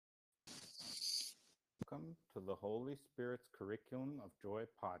welcome to the Holy Spirit's Curriculum of Joy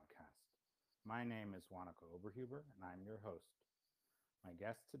podcast. My name is Wanaka Oberhuber, and I'm your host. My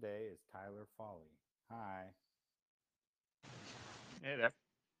guest today is Tyler Foley. Hi. Hey there.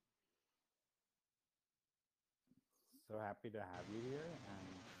 So happy to have you here, and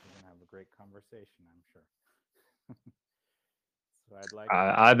we're going to have a great conversation, I'm sure. So I'd like,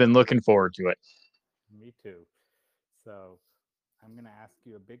 I've been looking forward to it. me too. So I'm going to ask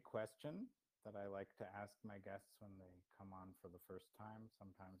you a big question that I like to ask my guests when they come on for the first time.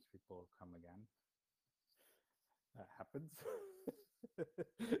 Sometimes people come again. That happens.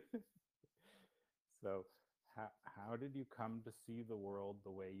 So, how did you come to see the world the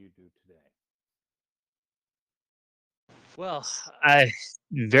way you do today? Well, I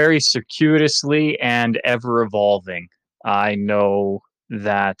very circuitously and ever evolving. I know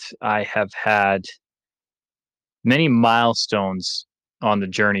that I have had many milestones on the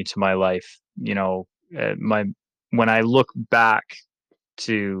journey to my life. My when I look back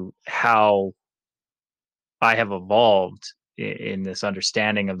to how I have evolved in this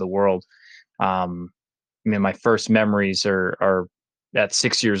understanding of the world. My first memories are at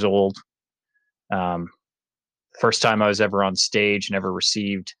 6 years old. Um, First time I was ever on stage, never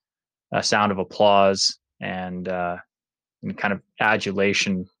received a sound of applause and kind of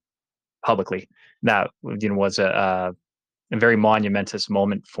adulation publicly. That was a very monumentous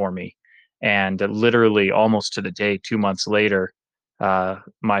moment for me. And literally, almost to the day, 2 months later,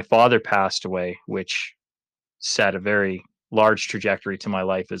 my father passed away, which set a very large trajectory to my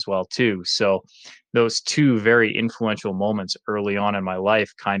life as well too. So those two very influential moments early on in my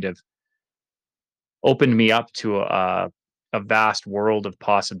life kind of opened me up to a vast world of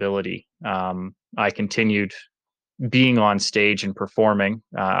possibility. I continued being on stage and performing.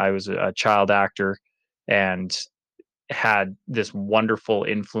 I was a child actor and had this wonderful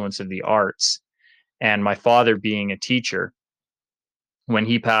influence of the arts. And my father being a teacher, when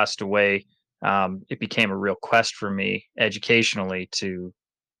he passed away, it became a real quest for me educationally to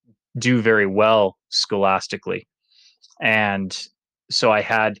do very well scholastically. And so I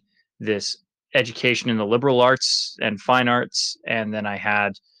had this education in the liberal arts and fine arts, and then I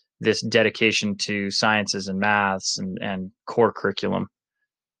had this dedication to sciences and maths and core curriculum.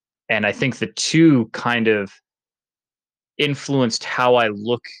 And I think the two kind of influenced how I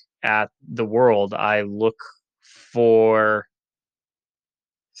look at the world. I look for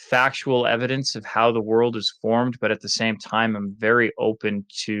factual evidence of how the world is formed, but at the same time, I'm very open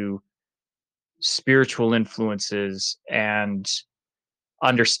to spiritual influences and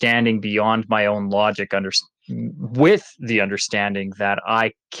understanding beyond my own logic, with the understanding that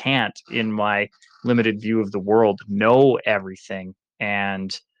I can't, in my limited view of the world, know everything,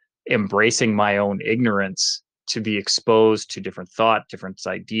 and embracing my own ignorance to be exposed to different thought, different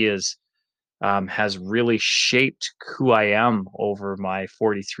ideas, has really shaped who I am over my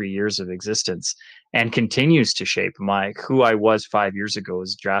 43 years of existence, and continues to shape my who I was 5 years ago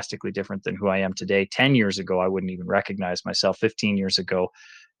is drastically different than who I am today. 10 years ago, I wouldn't even recognize myself. 15 years ago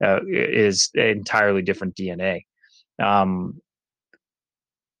is entirely different DNA. Um,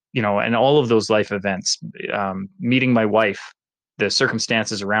 and all of those life events, meeting my wife, the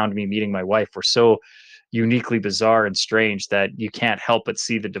circumstances around me meeting my wife were so uniquely bizarre and strange that you can't help but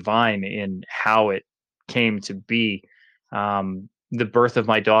see the divine in how it came to be. The birth of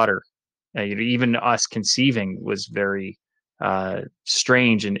my daughter, even us conceiving was very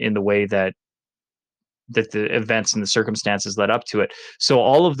strange in the way that the events and the circumstances led up to it. So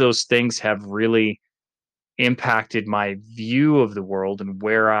all of those things have really impacted my view of the world and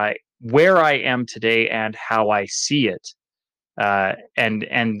where I am today and how I see it. And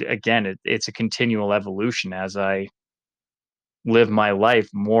again, it's a continual evolution as I live my life.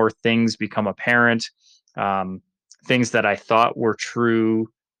 More things become apparent. Um, Things that I thought were true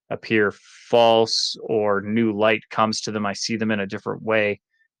appear false, or new light comes to them. I see them in a different way.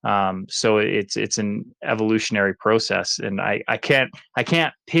 So it's an evolutionary process, and I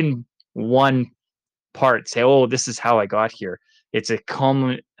can't pin one part, say, oh, this is how I got here. It's a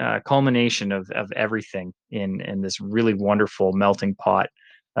culmination of everything in this really wonderful melting pot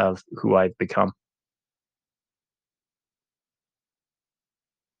of who I've become.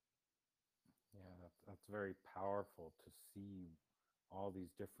 Yeah, that's very powerful to see all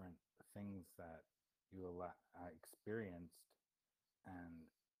these different things that experienced and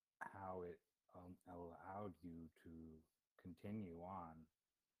how it allowed you to continue on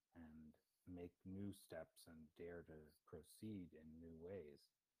and make new steps and dare to proceed in new ways.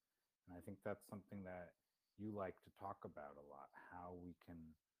 And I think that's something that you like to talk about a lot, how we can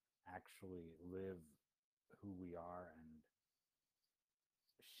actually live who we are and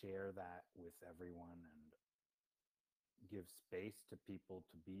share that with everyone and give space to people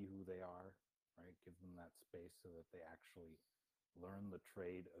to be who they are, right? Give them that space so that they actually learn the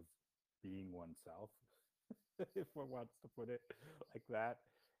trade of being oneself, if one wants to put it like that,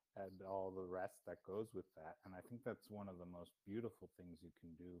 and all the rest that goes with that. And I think that's one of the most beautiful things you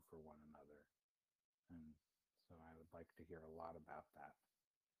can do for one another. And so I would like to hear a lot about that.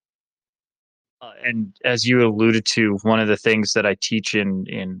 And as you alluded to, one of the things that I teach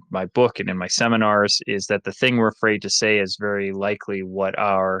in my book and in my seminars is that the thing we're afraid to say is very likely what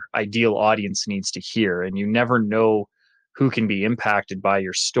our ideal audience needs to hear. And you never know who can be impacted by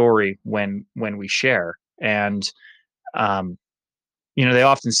your story when we share. And um, they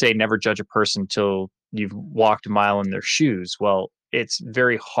often say never judge a person till you've walked a mile in their shoes. Well, it's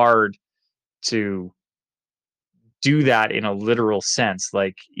very hard to do that in a literal sense.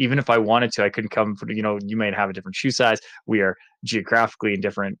 Like, even if I wanted to, I couldn't come from, you might have a different shoe size. We are geographically in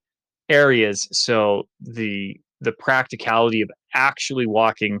different areas. So the practicality of actually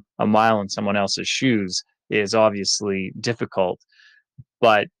walking a mile in someone else's shoes is obviously difficult.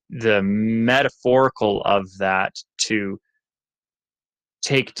 But the metaphorical of that, to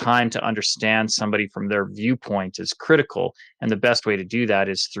take time to understand somebody from their viewpoint, is critical. And the best way to do that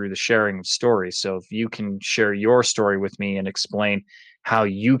is through the sharing of stories. So if you can share your story with me and explain how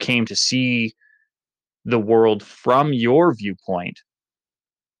you came to see the world from your viewpoint,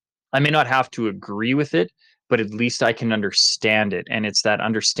 I may not have to agree with it, but at least I can understand it. And it's that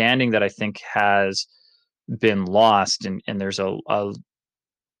understanding that I think has been lost. And there's a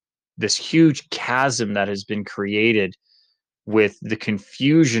this huge chasm that has been created with the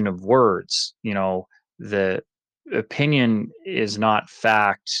confusion of words. The opinion is not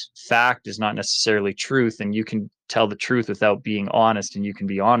fact. Fact is not necessarily truth. And you can tell the truth without being honest, and you can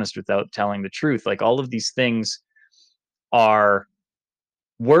be honest without telling the truth. Like, all of these things are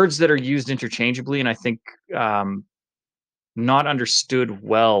words that are used interchangeably, and I think um, not understood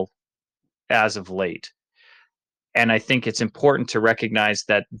well as of late. And I think it's important to recognize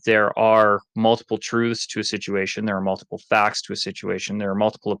that there are multiple truths to a situation, there are multiple facts to a situation, there are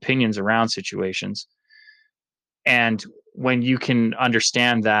multiple opinions around situations. And when you can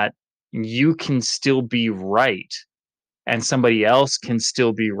understand that you can still be right and somebody else can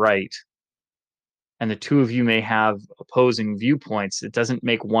still be right, and the two of you may have opposing viewpoints, it doesn't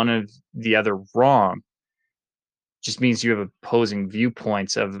make one of the other wrong. It just means you have opposing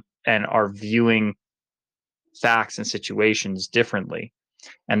viewpoints and are viewing facts and situations differently.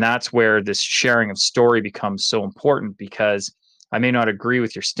 And that's where this sharing of story becomes so important, because I may not agree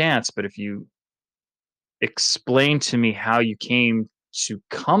with your stance, but if you explain to me how you came to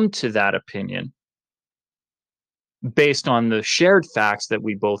come to that opinion based on the shared facts that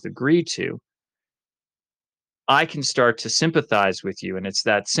we both agree to, I can start to sympathize with you. And it's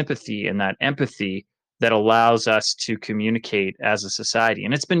that sympathy and that empathy that allows us to communicate as a society.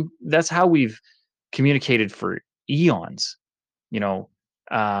 And that's how we've communicated for eons. You know,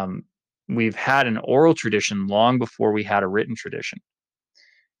 um, we've had an oral tradition long before we had a written tradition.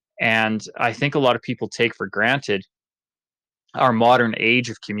 And I think a lot of people take for granted our modern age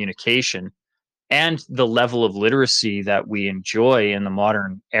of communication and the level of literacy that we enjoy in the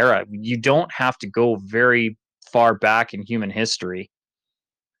modern era. You don't have to go very far back in human history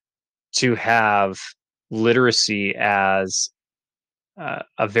to have literacy as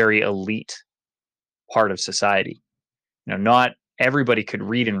a very elite part of society. Not everybody could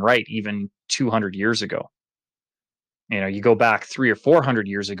read and write even 200 years ago. You go back 300 or 400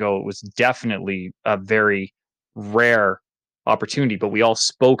 years ago, it was definitely a very rare opportunity, but we all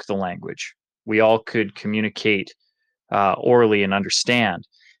spoke the language. We all could communicate orally and understand.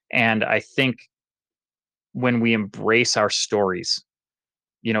 And I think when we embrace our stories,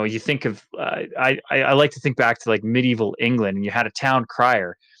 you think of I like to think back to like medieval England, and you had a town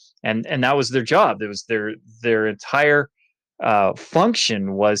crier, and that was their job. It was their entire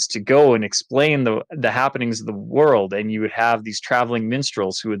function was to go and explain the happenings of the world. And you would have these traveling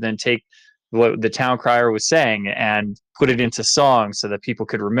minstrels who would then take what the town crier was saying and put it into song so that people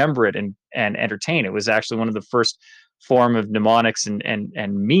could remember it and entertain. It was actually one of the first form of mnemonics and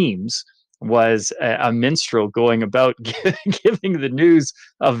memes, was a minstrel going about giving the news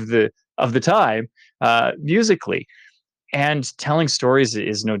of the time musically. And telling stories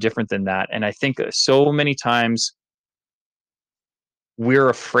is no different than that. And I think so many times we're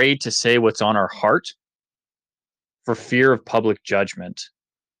afraid to say what's on our heart for fear of public judgment,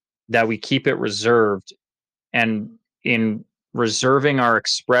 that we keep it reserved. And in reserving our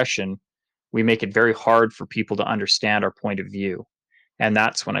expression, we make it very hard for people to understand our point of view. And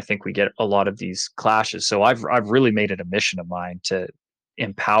that's when I think we get a lot of these clashes. So I've really made it a mission of mine to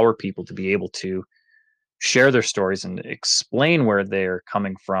empower people to be able to share their stories and explain where they're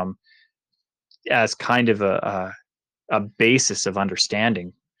coming from as kind of a basis of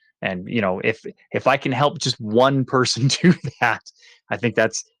understanding. And if I can help just one person do that, I think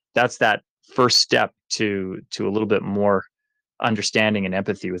that's that first step to a little bit more understanding and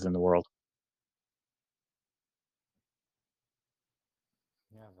empathy within the world.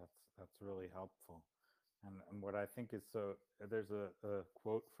 Yeah, that's really helpful. And what I think is so there's a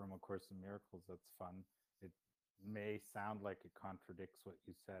quote from A Course in Miracles that's fun. It may sound like it contradicts what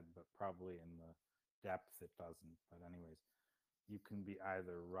you said, but probably in the depth it doesn't. But anyways, you can be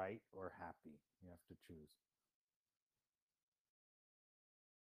either right or happy. You have to choose.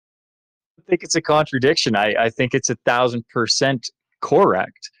 I think it's a contradiction. I think it's 1,000%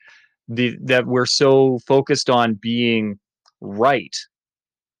 correct. That we're so focused on being right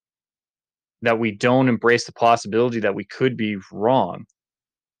that we don't embrace the possibility that we could be wrong.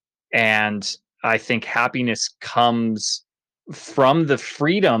 And I think happiness comes from the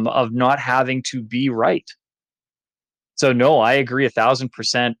freedom of not having to be right. So no, I agree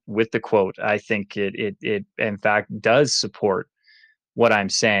 1,000% with the quote. I think it in fact does support what I'm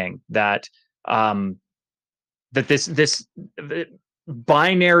saying, that um, that this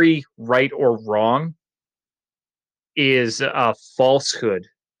binary right or wrong is a falsehood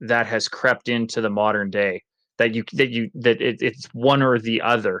that has crept into the modern day, it's one or the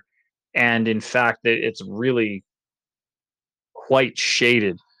other, and in fact it's really quite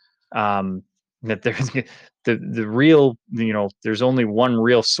shaded. um that there's the real, there's only one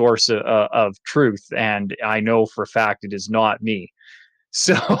real source of truth, and I know for a fact it is not me.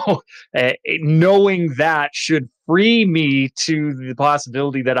 So knowing that should free me to the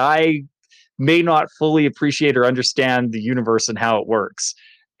possibility that I may not fully appreciate or understand the universe and how it works.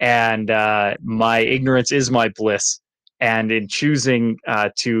 And my ignorance is my bliss. And in choosing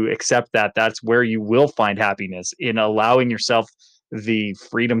to accept that, that's where you will find happiness, in allowing yourself the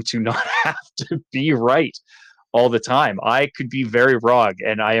freedom to not have to be right all the time. I could be very wrong,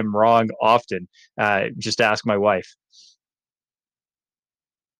 and I am wrong often. Just ask my wife.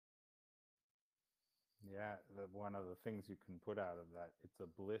 Yeah, one of the things you can put out of that, it's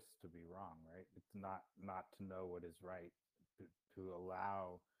a bliss to be wrong, right? It's not to know what is right, to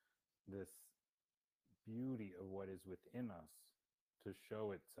allow this beauty of what is within us to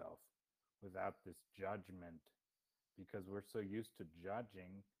show itself without this judgment, because we're so used to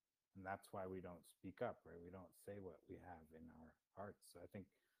judging, and that's why we don't speak up, right? We don't say what we have in our hearts. So I think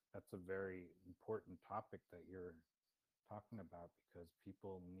that's a very important topic that you're talking about, because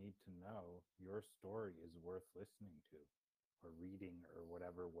people need to know your story is worth listening to or reading, or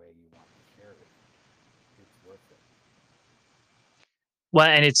whatever way you want to share it. It's worth it. Well,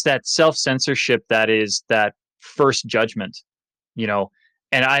 and it's that self censorship that is that first judgment, you know.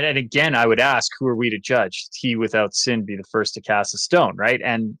 And again, I would ask, who are we to judge? He without sin be the first to cast a stone, right?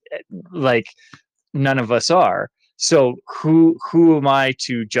 And like, none of us are. So who am I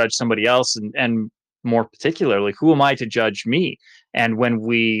to judge somebody else? And more particularly, who am I to judge me? And when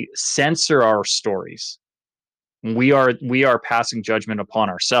we censor our stories, we are passing judgment upon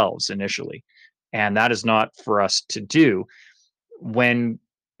ourselves initially, and that is not for us to do. When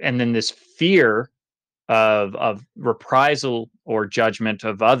And then this fear of reprisal or judgment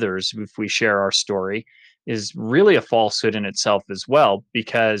of others if we share our story is really a falsehood in itself as well,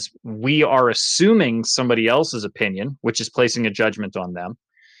 because we are assuming somebody else's opinion, which is placing a judgment on them.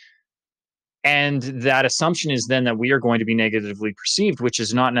 And that assumption is then that we are going to be negatively perceived, which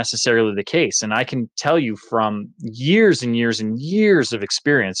is not necessarily the case. And I can tell you from years and years and years of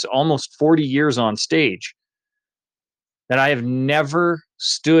experience, almost 40 years on stage, that I have never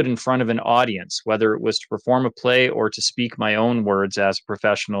stood in front of an audience, whether it was to perform a play or to speak my own words as a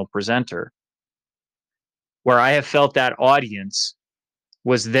professional presenter, where I have felt that audience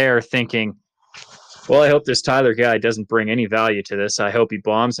was there thinking, well, I hope this Tyler guy doesn't bring any value to this. I hope he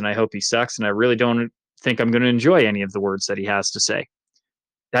bombs, and I hope he sucks, and I really don't think I'm going to enjoy any of the words that he has to say.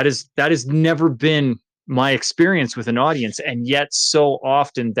 That has never been my experience with an audience, and yet so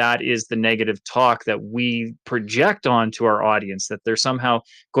often that is the negative talk that we project onto our audience, that they're somehow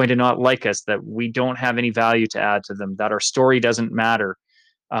going to not like us, that we don't have any value to add to them, that our story doesn't matter,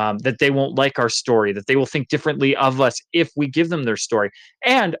 that they won't like our story, that they will think differently of us if we give them their story.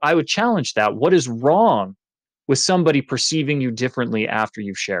 And I would challenge that. What is wrong with somebody perceiving you differently after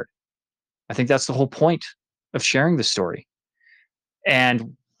you've shared? I think that's the whole point of sharing the story.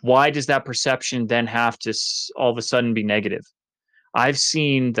 And why does that perception then have to all of a sudden be negative? I've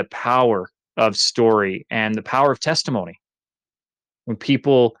seen the power of story and the power of testimony when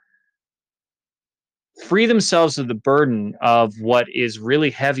people free themselves of the burden of what is really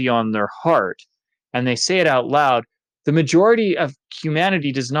heavy on their heart, and they say it out loud, the majority of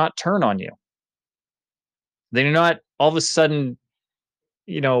humanity does not turn on you. They do not all of a sudden,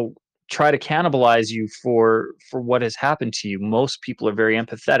 you know, try to cannibalize you for what has happened to you. Most people are very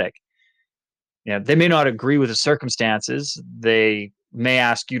empathetic. You know, they may not agree with the circumstances. They may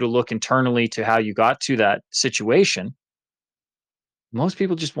ask you to look internally to how you got to that situation. Most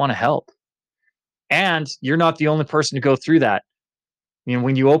people just want to help. And you're not the only person to go through that. You know,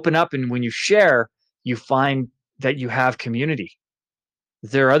 when you open up and when you share, you find that you have community.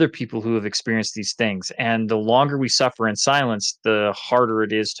 There are other people who have experienced these things. And the longer we suffer in silence, the harder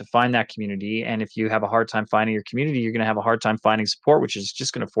it is to find that community. And if you have a hard time finding your community, you're going to have a hard time finding support, which is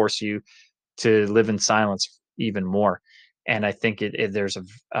just going to force you to live in silence even more. And I think there's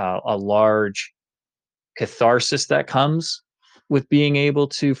a large catharsis that comes with being able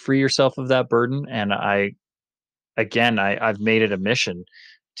to free yourself of that burden. And I've made it a mission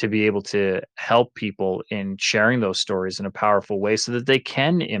to be able to help people in sharing those stories in a powerful way so that they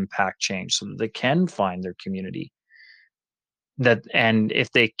can impact change, so that they can find their community. That and if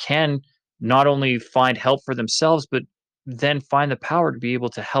they can not only find help for themselves, but then find the power to be able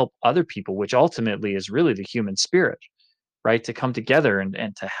to help other people, which ultimately is really the human spirit, right? To come together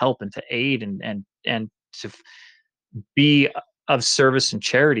and to help and to aid and to be of service and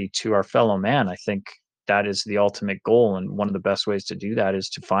charity to our fellow man. I think that is the ultimate goal. And one of the best ways to do that is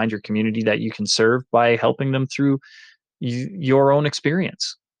to find your community that you can serve by helping them through your own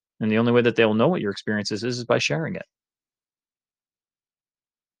experience. And the only way that they'll know what your experience is by sharing it.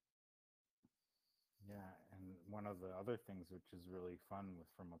 Yeah, and one of the other things which is really fun with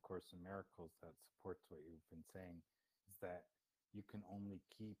from A Course in Miracles that supports what you've been saying is that you can only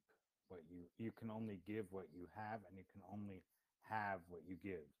keep you can only give what you have, and you can only have what you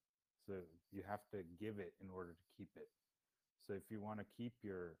give. So you have to give it in order to keep it. So if you want to keep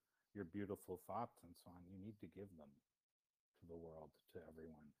your beautiful thoughts and so on, you need to give them to the world, to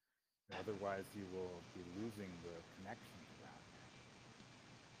everyone. Otherwise, you will be losing the connection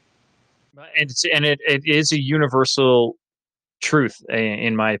to that. And it is a universal truth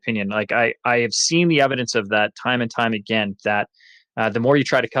in my opinion. Like I have seen the evidence of that time and time again, that the more you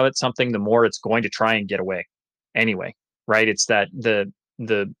try to covet something, the more it's going to try and get away anyway, right? It's that the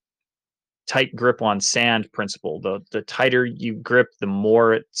tight grip on sand principle. The tighter you grip, the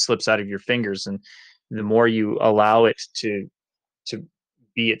more it slips out of your fingers, and the more you allow it to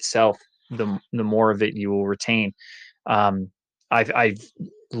be itself, the more of it you will retain. um I've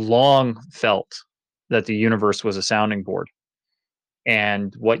long felt that the universe was a sounding board,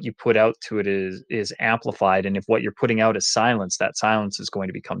 and what you put out to it is amplified, and if what you're putting out is silence, that silence is going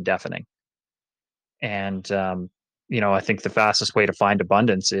to become deafening. And I think the fastest way to find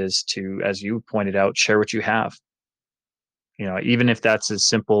abundance is to, as you pointed out, share what you have. Even if that's as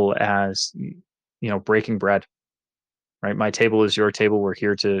simple as breaking bread. Right, my table is your table, we're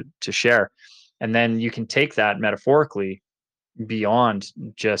here to share. And then you can take that metaphorically beyond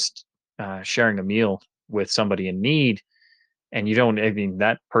just sharing a meal with somebody in need. And you don't, I mean,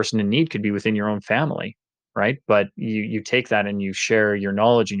 that person in need could be within your own family, right? But you take that and you share your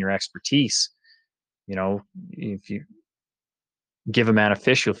knowledge and your expertise. If you give a man a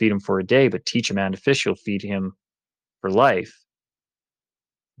fish, you'll feed him for a day, but teach a man to fish, you'll feed him for life.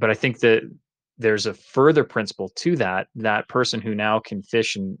 But I think that there's a further principle to that person who now can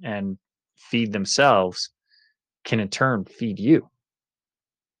fish and feed themselves can in turn feed you,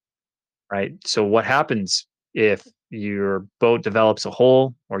 right? So what happens if your boat develops a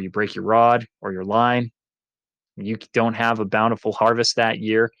hole, or you break your rod or your line? You don't have a bountiful harvest that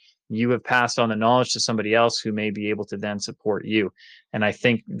year. You have passed on the knowledge to somebody else who may be able to then support you. And I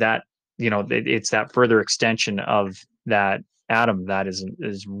think that, it's that further extension of that atom that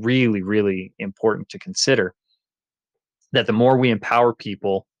is really, really important to consider. That the more we empower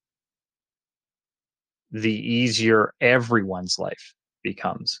people, the easier everyone's life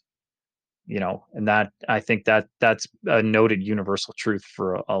becomes. And that, I think that's a noted universal truth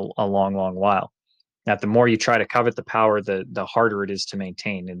for a long, long while. That the more you try to covet the power, the harder it is to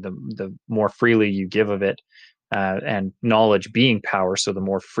maintain, and the more freely you give of it, and knowledge being power. So the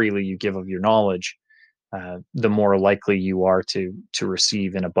more freely you give of your knowledge, the more likely you are to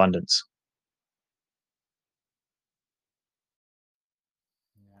receive in abundance.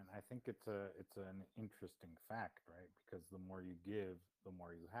 Yeah, and I think it's an interesting fact, right? Because the more you give, the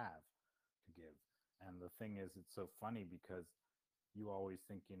more you have to give. And the thing is, it's so funny because you always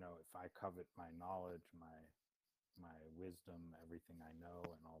think, if I covet my knowledge, my wisdom, everything I know,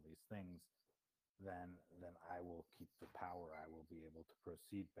 and all these things, then I will keep the power. I will be able to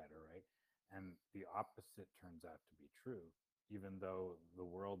proceed better, right? And the opposite turns out to be true, even though the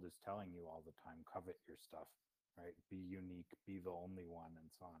world is telling you all the time, covet your stuff, right? Be unique, be the only one,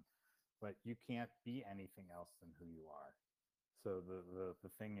 and so on. But you can't be anything else than who you are. So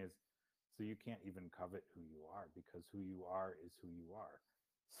the thing is, so you can't even covet who you are, because who you are is who you are.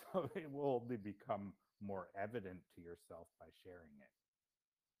 So it will only become more evident to yourself by sharing it.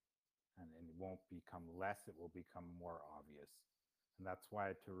 And it won't become less, it will become more obvious. And that's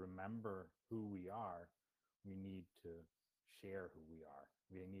why, to remember who we are, we need to share who we are.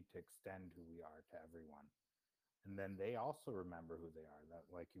 We need to extend who we are to everyone. And then they also remember who they are. That,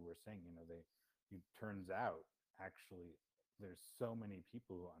 like you were saying, it turns out, actually, there's so many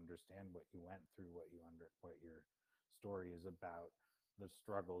people who understand what you went through, what your story is about, the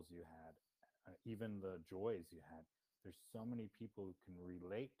struggles you had, even the joys you had. There's so many people who can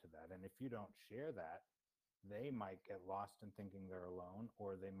relate to that. And if you don't share that, they might get lost in thinking they're alone,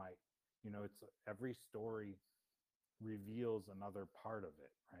 or they might, it's every story reveals another part of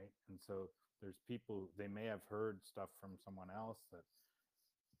it, right? And so there's people, they may have heard stuff from someone else that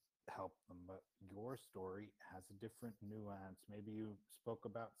helped them, but your story has a different nuance. Maybe you spoke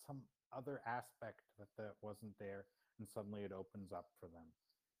about some other aspect that wasn't there, and suddenly it opens up for them.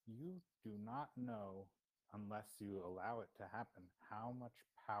 You do not know, unless you allow it to happen, how much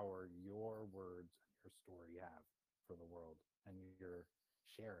power your words and your story have for the world, and your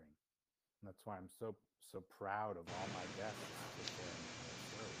sharing. And that's why I'm so proud of all my guests for sharing their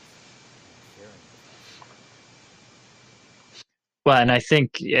stories and sharing with us. Well, and I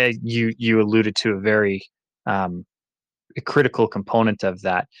think you alluded to a very um, a critical component of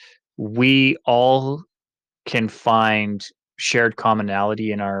that. We all can find shared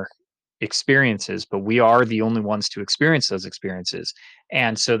commonality in our experiences, but we are the only ones to experience those experiences.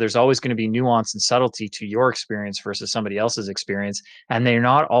 And so there's always going to be nuance and subtlety to your experience versus somebody else's experience, and they're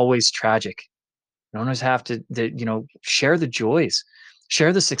not always tragic. You don't always have to, share the joys,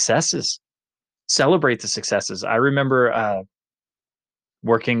 share the successes, celebrate the successes. I remember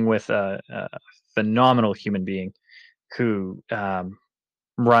working with a phenomenal human being who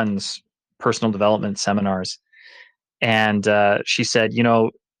runs personal development seminars. And she said,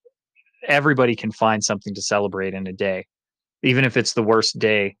 everybody can find something to celebrate in a day, even if it's the worst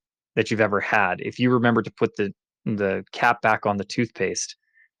day that you've ever had. If you remember to put the cap back on the toothpaste,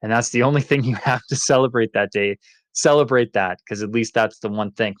 and that's the only thing you have to celebrate that day, celebrate that, because at least that's the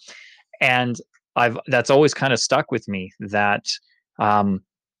one thing. And that's always kind of stuck with me, that um,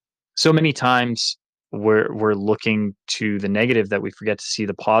 so many times we're looking to the negative that we forget to see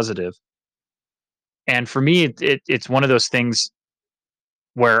the positive. And for me, it's one of those things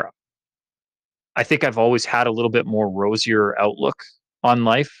where I think I've always had a little bit more rosier outlook on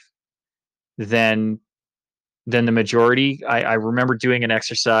life than the majority. I remember doing an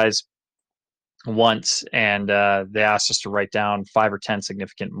exercise once, and they asked us to write down 5 or 10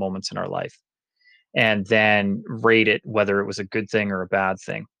 significant moments in our life, and then rate it whether it was a good thing or a bad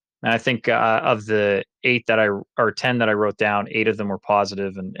thing. And I think of the 10 that I wrote down, 8 of them were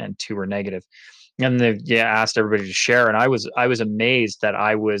positive, and 2 were negative. And they asked everybody to share, and I was amazed that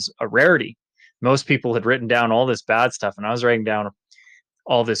I was a rarity. Most people had written down all this bad stuff, and I was writing down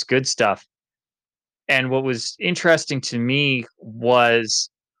all this good stuff. And what was interesting to me was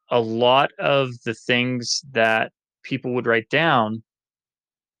a lot of the things that people would write down,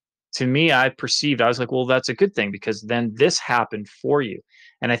 to me, I was like, well, that's a good thing, because then this happened for you.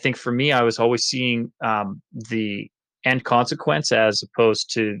 And I think for me, I was always seeing the end consequence as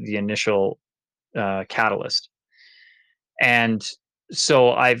opposed to the initial catalyst. And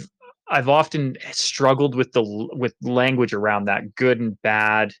so I've often struggled with with language around that, good and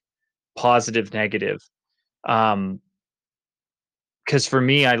bad, positive, negative. Because for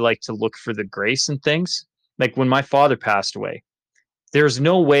me, I like to look for the grace in things. Like when my father passed away, there's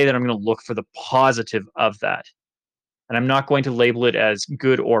no way that I'm going to look for the positive of that. And I'm not going to label it as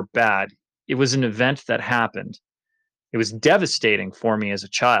good or bad. It was an event that happened. It was devastating for me as a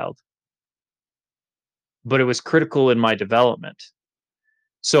child, but it was critical in my development.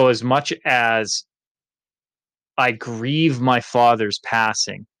 So, as much as I grieve my father's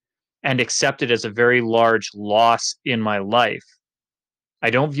passing and accept it as a very large loss in my life,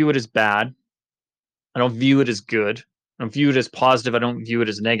 I don't view it as bad. I don't view it as good. I don't view it as positive. I don't view it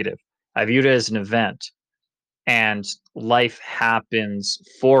as negative. I view it as an event. And life happens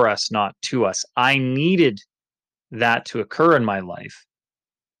for us, not to us. I needed that to occur in my life,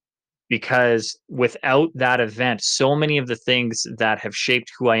 because without that event, so many of the things that have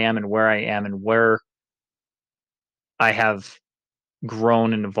shaped who I am and where I have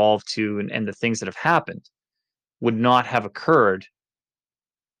grown and evolved to, and the things that have happened would not have occurred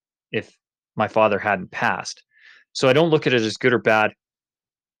if my father hadn't passed. So I don't look at it as good or bad,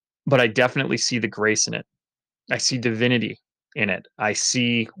 but I definitely see the grace in it. I see divinity in it. I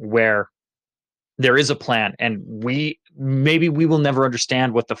see where there is a plan, and we will never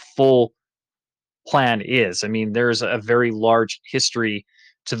understand what the full plan is. I mean, there's a very large history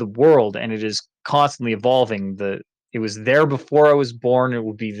to the world, and it is constantly evolving. It was there before I was born. It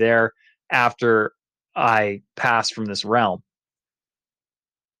will be there after I pass from this realm.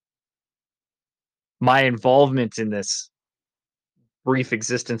 My involvement in this brief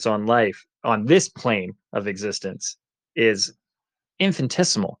existence on life, on this plane of existence, is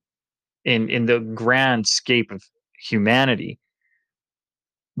infinitesimal in the grand scape of humanity.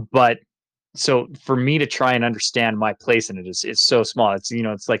 But so for me to try and understand my place in it is so small. It's,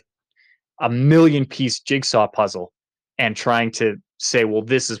 it's like a million piece jigsaw puzzle, and trying to say, well,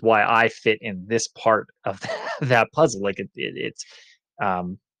 this is why I fit in this part of that puzzle. Like it's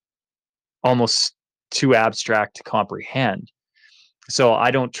um, almost too abstract to comprehend. So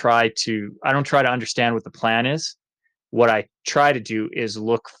I don't try to understand what the plan is. What I try to do is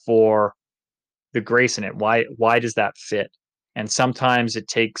look for the grace in it. Why does that fit? And sometimes it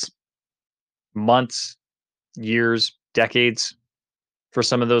takes months, years, decades for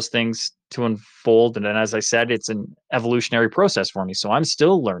some of those things to unfold. And then, as I said, it's an evolutionary process for me. So I'm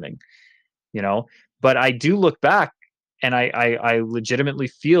still learning, you know, but I do look back, and I legitimately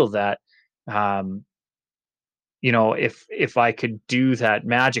feel that, um, if I could do that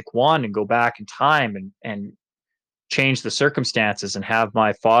magic wand and go back in time and change the circumstances and have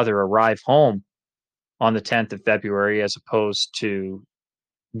my father arrive home on the 10th of February as opposed to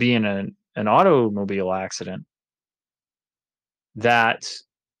be in an automobile accident, that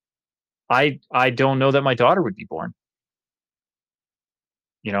I don't know that my daughter would be born.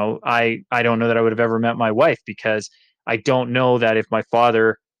 I don't know that I would have ever met my wife, because I don't know that if my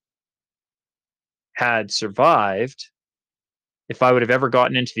father had survived, if I would have ever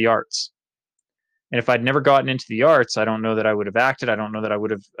gotten into the arts. And if I'd never gotten into the arts, I don't know that I would have acted. I don't know that I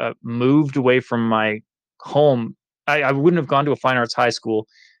would have moved away from my home. I wouldn't have gone to a fine arts high school.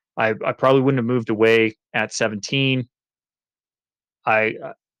 I probably wouldn't have moved away at 17. I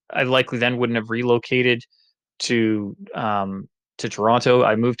I likely then wouldn't have relocated to Toronto.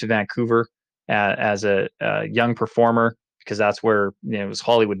 I moved to Vancouver as a young performer, because that's where, it was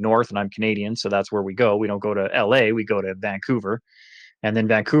Hollywood North, and I'm Canadian, so that's where we go. We don't go to LA, we go to Vancouver. And then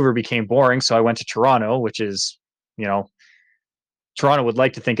Vancouver became boring, so I went to Toronto, which is, you know, Toronto would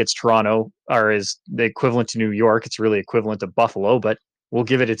like to think it's Toronto, or is the equivalent to New York. It's really equivalent to Buffalo, but we'll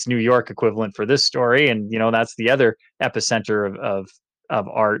give it its New York equivalent for this story. And that's the other epicenter of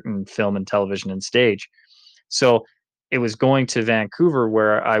art and film and television and stage. So it was going to Vancouver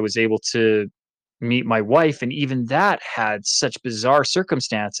where I was able to meet my wife, and even that had such bizarre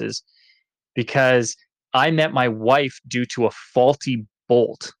circumstances, because I met my wife due to a faulty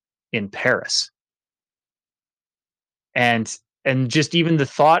bolt in Paris. And just even the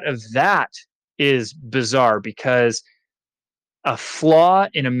thought of that is bizarre, because a flaw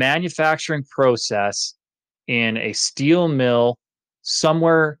in a manufacturing process in a steel mill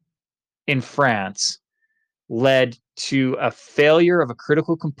somewhere in France led to a failure of a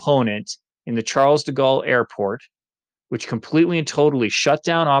critical component in the Charles de Gaulle airport, which completely and totally shut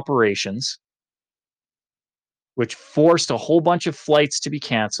down operations, which forced a whole bunch of flights to be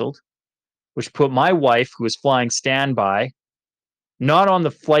canceled, which put my wife, who was flying standby, not on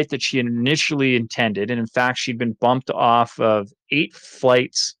the flight that she had initially intended. And in fact, she'd been bumped off of 8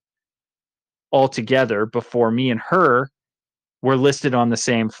 flights altogether before me and her were listed on the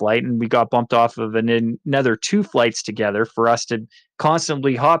same flight. And we got bumped off of another 2 flights together for us to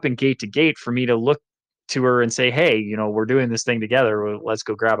constantly hop in gate to gate, for me to look to her and say, hey, we're doing this thing together. Let's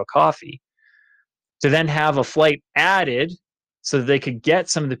go grab a coffee. To then have a flight added so that they could get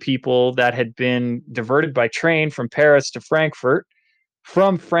some of the people that had been diverted by train from Paris to Frankfurt,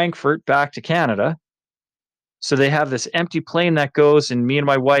 from Frankfurt back to Canada. So they have this empty plane that goes, and me and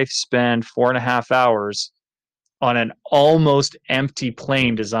my wife spend 4.5 hours on an almost empty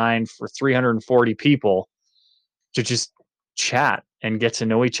plane designed for 340 people to just chat and get to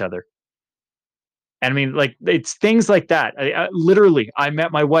know each other. And I mean, like, it's things like that. Literally, I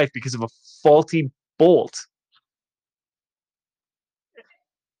met my wife because of a faulty bolt.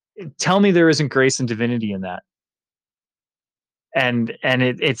 Tell me there isn't grace and divinity in that. And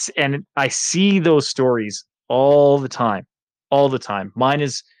I see those stories all the time, all the time. Mine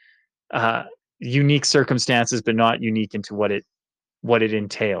is uh, unique circumstances, but not unique into what it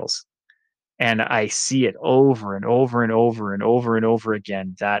entails. And I see it over and over and over and over and over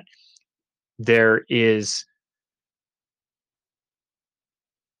again, that there is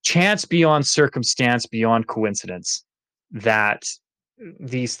chance beyond circumstance, beyond coincidence, that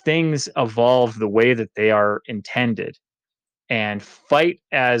these things evolve the way that they are intended, and fight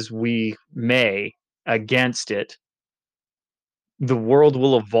as we may against it, the world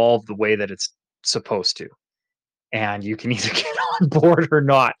will evolve the way that it's supposed to. And you can either get on board or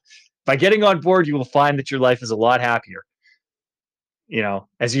not. By getting on board, you will find that your life is a lot happier. You know,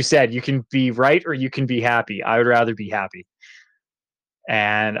 as you said, you can be right or you can be happy. I would rather be happy.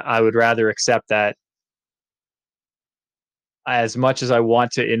 And I would rather accept that as much as I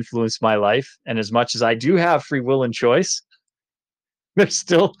want to influence my life and as much as I do have free will and choice, there's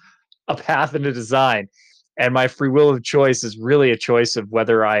still a path and a design. And my free will of choice is really a choice of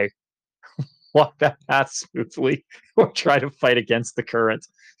whether I walk that path smoothly or try to fight against the current.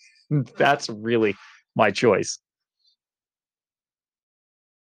 That's really my choice.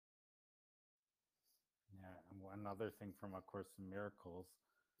 Yeah, and another thing from A Course in Miracles,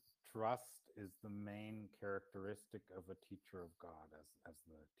 trust is the main characteristic of a teacher of God, as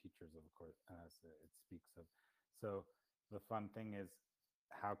the teachers of course as it speaks of. So the fun thing is,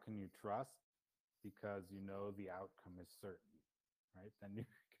 how can you trust? Because you know the outcome is certain, right? Then you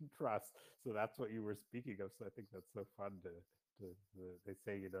can trust. So that's what you were speaking of. So I think that's so fun they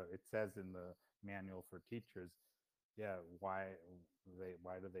say, it says in the manual for teachers, yeah, why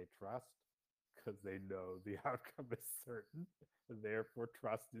do they trust? Because they know the outcome is certain, and therefore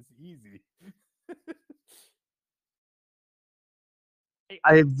trust is easy.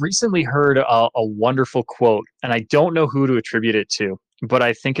 I recently heard a wonderful quote, and I don't know who to attribute it to, but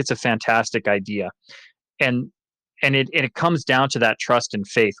I think it's a fantastic idea. And it comes down to that trust and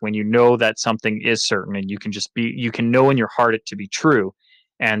faith when you know that something is certain, and you can know in your heart it to be true,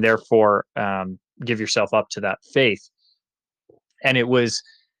 and therefore give yourself up to that faith. And it was,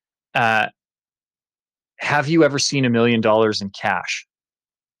 uh, have you ever seen $1 million in cash?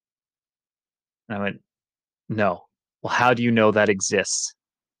 And I went, no. Well, how do you know that exists?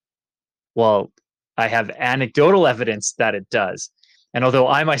 Well, I have anecdotal evidence that it does. And although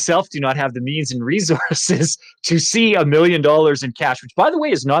I myself do not have the means and resources to see $1 million in cash, which by the way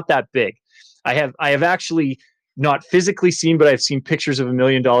is not that big, I have actually not physically seen, but I've seen pictures of $1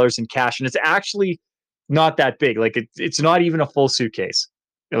 million in cash, and it's actually not that big. Like it's not even a full suitcase.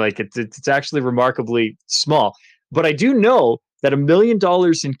 Like it's actually remarkably small. But I do know that $1 million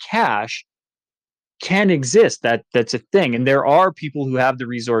in cash can exist. That's a thing, and there are people who have the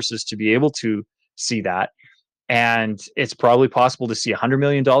resources to be able to see that. And it's probably possible to see $100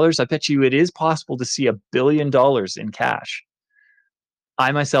 million. I bet you it is possible to see $1 billion in cash.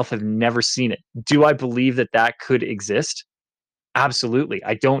 I myself have never seen it. Do I believe that that could exist? Absolutely.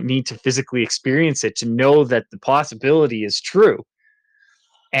 I don't need to physically experience it to know that the possibility is true.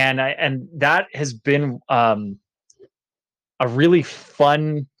 And that has been a really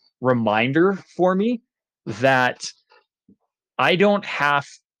fun reminder for me that I don't have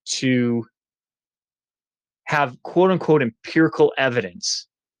to have quote unquote empirical evidence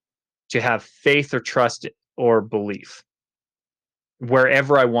to have faith or trust or belief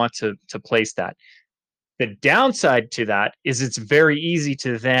wherever I want to place that. The downside to that is it's very easy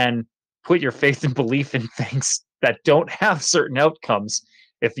to then put your faith and belief in things that don't have certain outcomes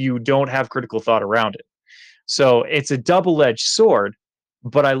if you don't have critical thought around it. So it's a double-edged sword,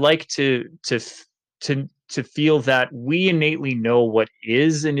 but I like to feel that we innately know what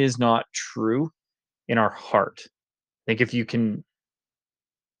is and is not true in our heart. I think if you can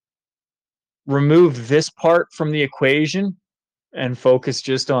remove this part from the equation and focus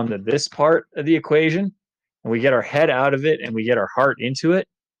just on this part of the equation, and we get our head out of it and we get our heart into it,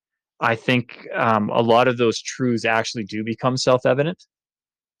 I think a lot of those truths actually do become self-evident,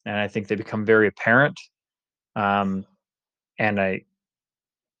 and I think they become very apparent. Um, and I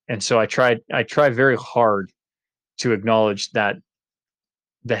and so I try very hard to acknowledge that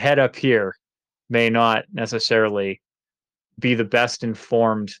the head up here may not necessarily be the best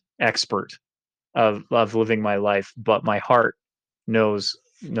informed expert of living my life, but my heart knows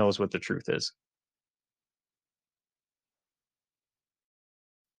what the truth is.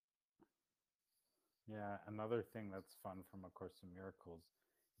 Yeah, another thing that's fun from A Course in Miracles,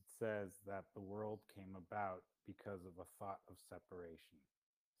 it says that the world came about because of a thought of separation.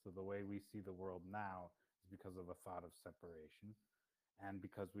 So the way we see the world now is because of a thought of separation and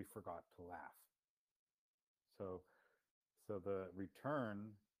because we forgot to laugh. So the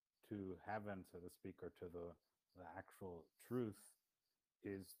return to heaven, so to speak, or to the actual truth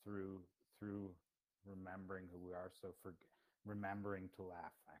is through remembering who we are. So for remembering to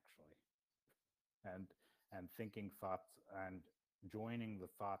laugh, actually, and thinking thoughts and joining the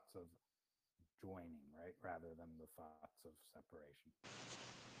thoughts of joining, right, rather than the thoughts of separation.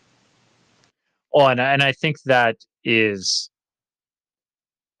 Oh, and I think that is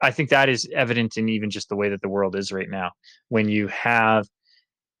evident in even just the way that the world is right now. When you have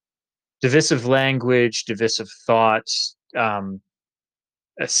divisive language, divisive thoughts,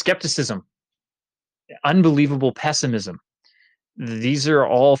 skepticism, unbelievable pessimism. These are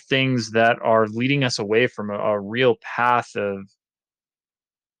all things that are leading us away from a real path of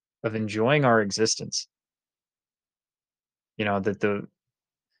enjoying our existence. You know, that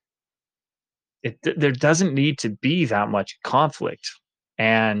there doesn't need to be that much conflict.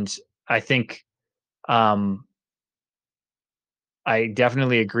 And I think um, I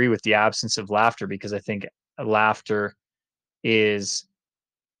definitely agree with the absence of laughter, because I think laughter is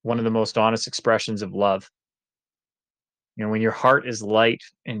one of the most honest expressions of love. You know, when your heart is light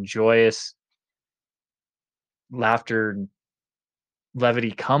and joyous, laughter,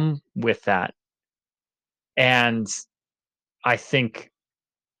 levity come with that. And I think,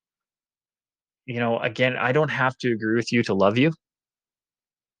 again, I don't have to agree with you to love you.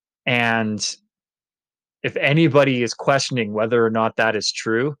 And if anybody is questioning whether or not that is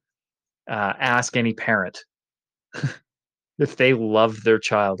true, ask any parent if they love their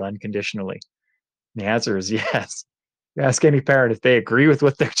child unconditionally. The answer is yes. Ask any parent if they agree with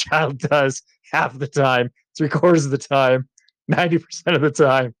what their child does half the time, three-quarters of the time, 90% of the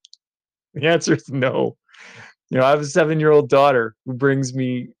time. The answer is no. I have a 7-year-old daughter who brings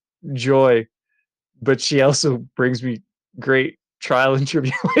me joy, but she also brings me great trial and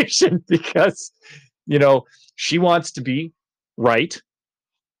tribulation because, you know, she wants to be right.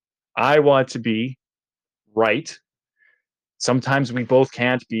 I want to be right. Sometimes we both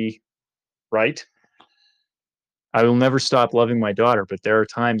can't be right. I will never stop loving my daughter, but there are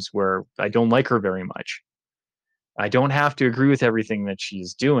times where I don't like her very much. I don't have to agree with everything that she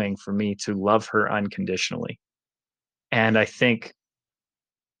is doing for me to love her unconditionally. And I think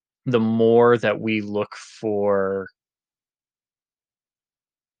the more that we look for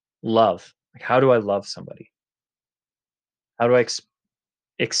love, like, how do I love somebody? How do I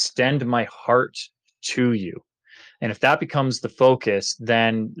extend my heart to you? And if that becomes the focus,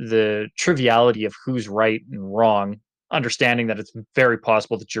 then the triviality of who's right and wrong, understanding that it's very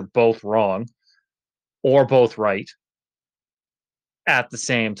possible that you're both wrong or both right at the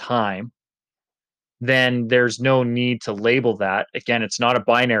same time, then there's no need to label that. Again, it's not a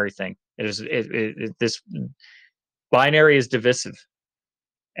binary thing. This binary is divisive,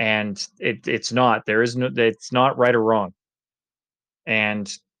 and it's not. There is no. It's not right or wrong.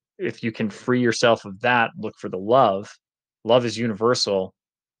 And if you can free yourself of that, look for the love. Love is universal.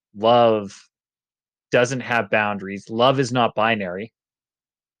 Love doesn't have boundaries. Love is not binary.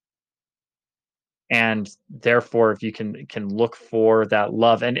 And therefore, if you can look for that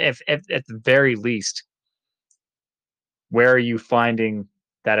love, and if at the very least, where are you finding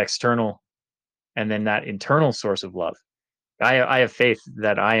that external and then that internal source of love? I have faith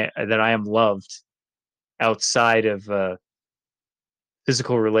that I am loved outside of a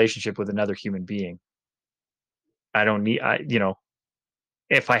physical relationship with another human being. I don't need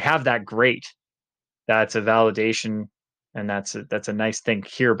if I have that, great. That's a validation, and that's a nice thing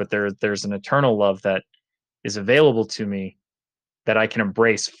here, but there's an eternal love that is available to me that I can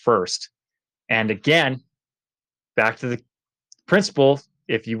embrace first. And again, back to the principle,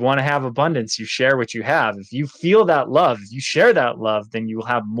 if you want to have abundance, you share what you have. If you feel that love, if you share that love, then you will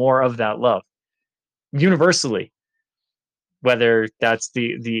have more of that love universally, whether that's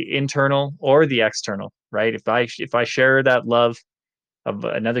the internal or the external, right? If I share that love of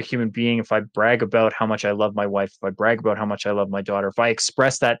another human being, if I brag about how much I love my wife, if I brag about how much I love my daughter, if I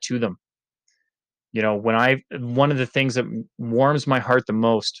express that to them, one of the things that warms my heart the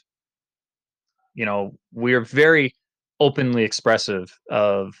most, we're very openly expressive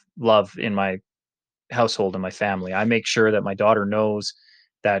of love in my household and my family. I make sure that my daughter knows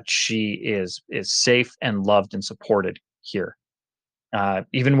that she is safe and loved and supported here.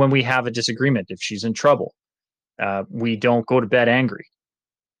 Even when we have a disagreement, if she's in trouble, we don't go to bed angry,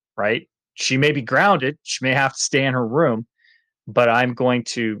 right? She may be grounded, she may have to stay in her room, but I'm going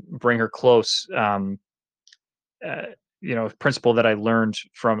to bring her close. Uh, Principle that I learned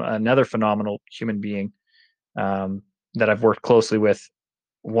from another phenomenal human being, that I've worked closely with,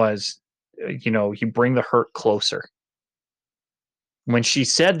 was, you bring the hurt closer. When she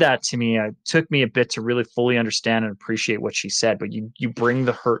said that to me, it took me a bit to really fully understand and appreciate what she said. But you bring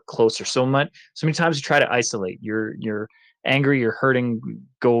the hurt closer. So many times you try to isolate. You're angry, you're hurting.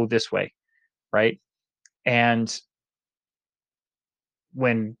 Go this way, right? And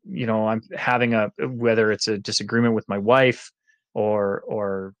when I'm having whether it's a disagreement with my wife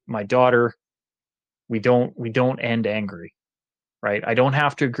or my daughter, we don't end angry, right? I don't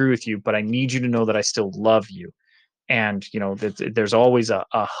have to agree with you, but I need you to know that I still love you. And that there's always a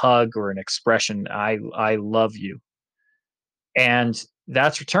hug or an expression, I love you. And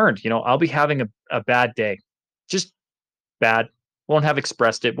that's returned. I'll be having a bad day, just bad, won't have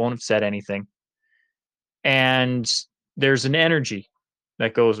expressed it, won't have said anything. And there's an energy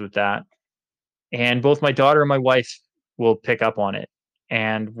that goes with that. And both my daughter and my wife will pick up on it.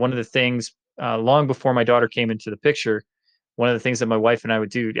 And one of the things, long before my daughter came into the picture, one of the things that my wife and I would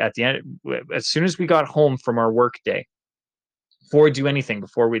do at the end, as soon as we got home from our work day, before we do anything,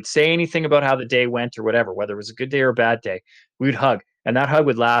 before we'd say anything about how the day went or whatever, whether it was a good day or a bad day, we would hug. And that hug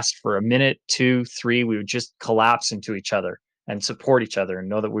would last for a minute, two, three. We would just collapse into each other and support each other and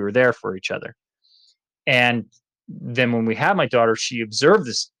know that we were there for each other. And then when we had my daughter, she observed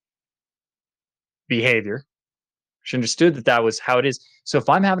this behavior. She understood that that was how it is. So if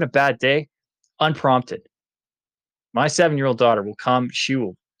I'm having a bad day, unprompted, my 7-year-old daughter will come. She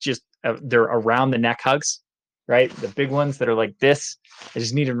will just, they're around the neck hugs, right? The big ones that are like this. I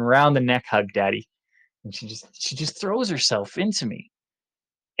just need an around the neck hug, daddy. And she just throws herself into me.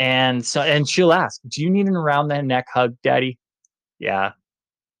 And she'll ask, do you need an around the neck hug, daddy? Yeah.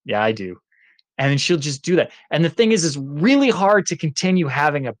 Yeah, I do. And then she'll just do that. And the thing is, it's really hard to continue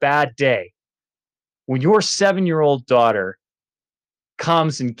having a bad day when your 7-year-old daughter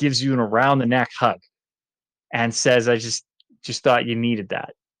comes and gives you an around the neck hug and says, I just thought you needed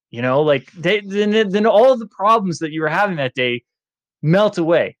that. Like then all of the problems that you were having that day melt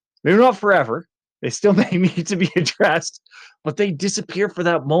away. They're not forever. They still may need to be addressed, but they disappear for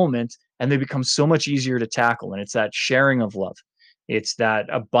that moment and they become so much easier to tackle. And it's that sharing of love. It's that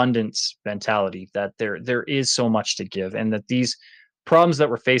abundance mentality that there is so much to give, and that these problems that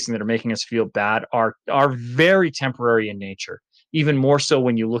we're facing that are making us feel bad are very temporary in nature. Even more so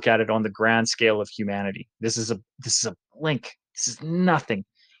when you look at it on the grand scale of humanity. This is a blink. This is nothing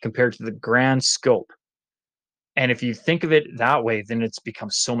compared to the grand scope. And if you think of it that way, then it's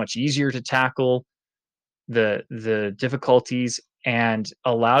become so much easier to tackle the difficulties and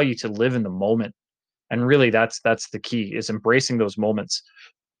allow you to live in the moment. And really that's the key, is embracing those moments,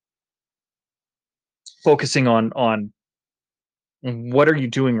 focusing on what are you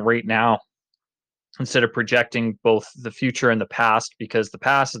doing right now instead of projecting both the future and the past, because the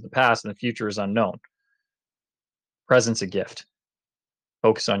past is the past and the future is unknown. Present's a gift.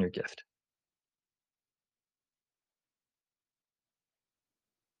 Focus on your gift.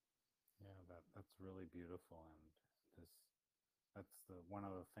 Yeah, that's really beautiful, and this that's the one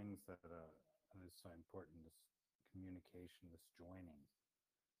of the things that is so important. This communication, this joining,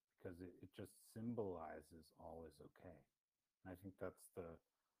 because it just symbolizes all is okay. And I think that's the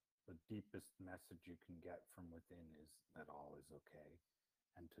deepest message you can get from within, is that all is okay,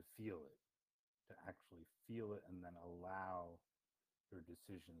 and to feel it, to actually feel it, and then allow your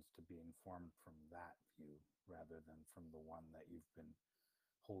decisions to be informed from that view rather than from the one that you've been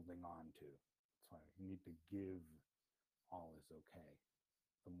holding on to. That's why you need to give all is okay.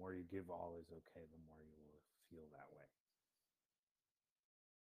 The more you give all is okay, the more you will feel that way.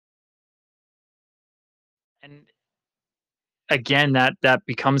 And again, that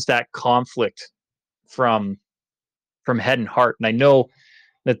becomes that conflict from head and heart. And I know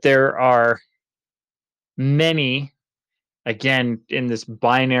that there are many, again, in this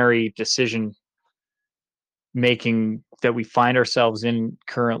binary decision making that we find ourselves in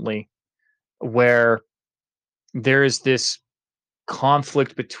currently, where there is this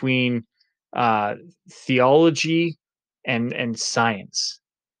conflict between theology and science.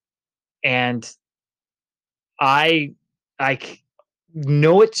 And I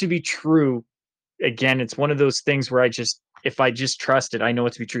know it to be true. Again, it's one of those things where if I just trust it, I know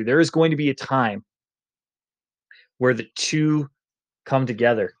it to be true. There is going to be a time where the two come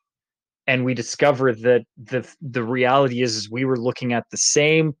together and we discover that the reality is we were looking at the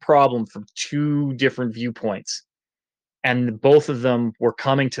same problem from two different viewpoints, and both of them were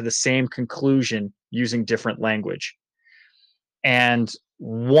coming to the same conclusion using different language. And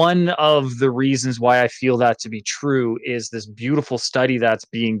one of the reasons why I feel that to be true is this beautiful study that's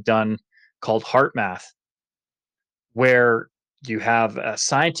being done called Heart Math, where you have a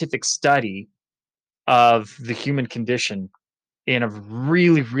scientific study of the human condition in a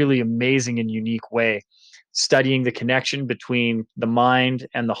really, really amazing and unique way, studying the connection between the mind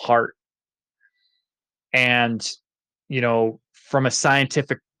and the heart. And, from a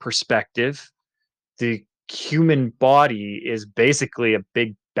scientific perspective, the human body is basically a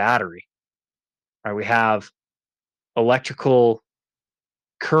big battery. Right? We have electrical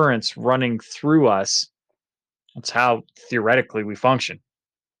currents running through us. That's how theoretically we function.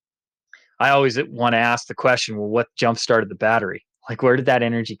 I always want to ask the question, well, what jump started the battery? Like, where did that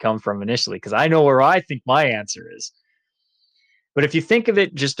energy come from initially? Because I know where I think my answer is. But if you think of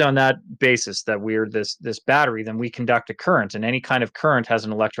it just on that basis, that we're this battery, then we conduct a current, and any kind of current has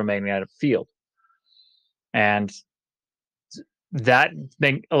an electromagnetic field. And that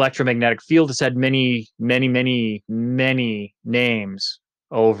electromagnetic field has had many, many, many, many names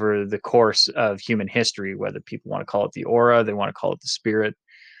over the course of human history, whether people want to call it the aura, they want to call it the spirit,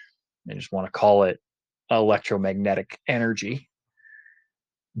 they just want to call it electromagnetic energy.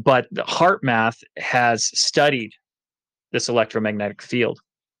 But the heart math has studied this electromagnetic field.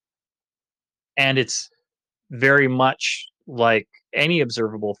 And it's very much like any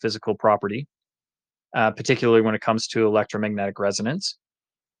observable physical property, particularly when it comes to electromagnetic resonance.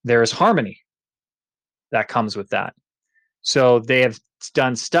 There is harmony that comes with that. So they have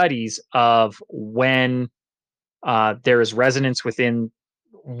done studies of when there is resonance within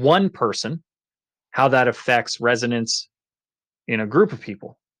one person, how that affects resonance in a group of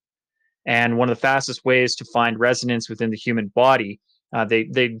people. And one of the fastest ways to find resonance within the human body,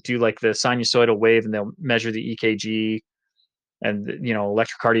 they do like the sinusoidal wave, and they'll measure the EKG and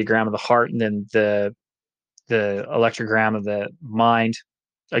electrocardiogram of the heart, and then the electrogram of the mind.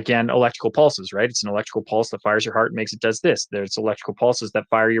 Again, electrical pulses, right? It's an electrical pulse that fires your heart and makes it does this. There's electrical pulses that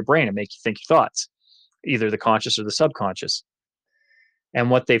fire your brain and make you think your thoughts, either the conscious or the subconscious. And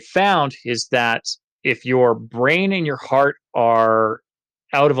what they found is that if your brain and your heart are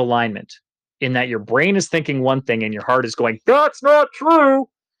out of alignment, in that your brain is thinking one thing and your heart is going, that's not true,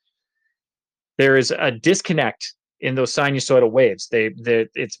 there is a disconnect in those sinusoidal waves.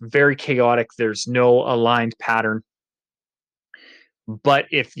 It's very chaotic. There's no aligned pattern. But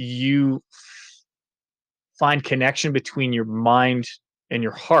if you find connection between your mind and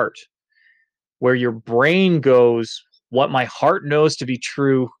your heart, where your brain goes, what my heart knows to be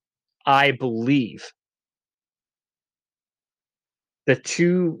true, I believe, the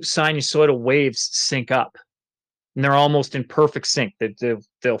two sinusoidal waves sync up, and they're almost in perfect sync.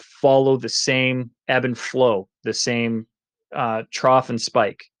 They'll follow the same ebb and flow, the same trough and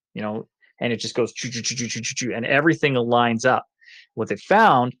spike, and it just goes and everything aligns up. What they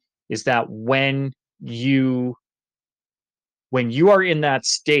found is that when you are in that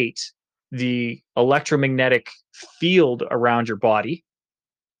state, the electromagnetic field around your body,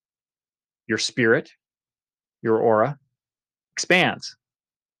 your spirit, your aura, expands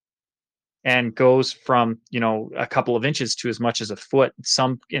and goes from a couple of inches to as much as a foot,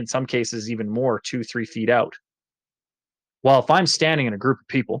 in some cases even more, 2-3 feet out. Well, if I'm standing in a group of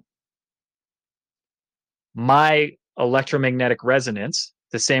people, my electromagnetic resonance,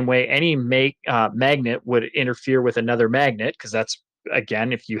 the same way any magnet would interfere with another magnet, because that's,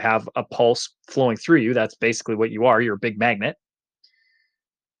 again, if you have a pulse flowing through you, that's basically what you are. You're a big magnet.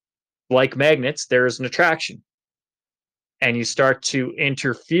 Like magnets, there is an attraction, and you start to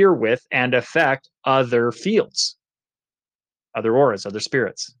interfere with and affect other fields, other auras, other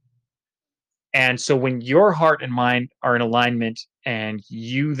spirits. And so when your heart and mind are in alignment, and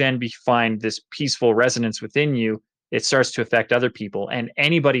you then find this peaceful resonance within you, it starts to affect other people. And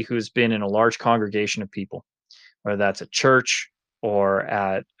anybody who's been in a large congregation of people, whether that's a church or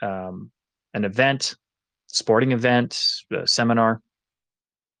at an event, sporting event, a seminar,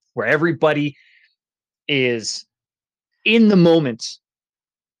 where everybody is in the moment,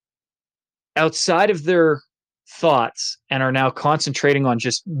 outside of their thoughts, and are now concentrating on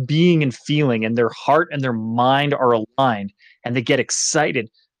just being and feeling, and their heart and their mind are aligned, and they get excited.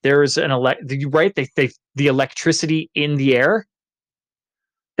 There is the electricity in the air.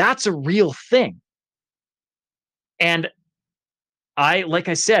 That's a real thing. And like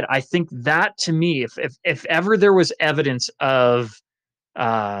I said, I think that, to me, if ever there was evidence of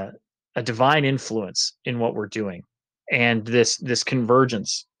a divine influence in what we're doing, and this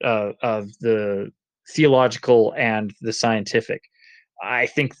convergence of the theological and the scientific, I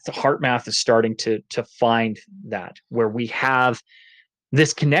think the heart math is starting to find that, where we have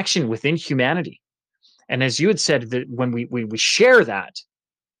this connection within humanity. And as you had said, that when we share that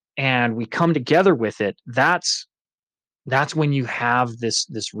and we come together with it, that's when you have this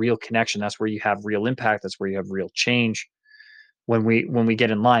real connection. That's where you have real impact. That's where you have real change, when we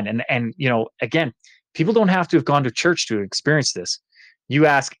get in line. And again, people don't have to have gone to church to experience this. You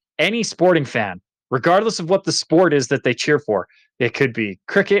ask any sporting fan, regardless of what the sport is that they cheer for. It could be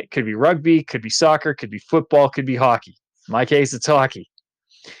cricket, could be rugby, could be soccer, could be football, could be hockey. In my case, it's hockey.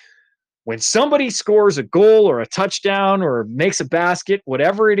 When somebody scores a goal or a touchdown or makes a basket,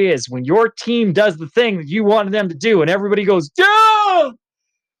 whatever it is, when your team does the thing that you wanted them to do, and everybody goes, yeah!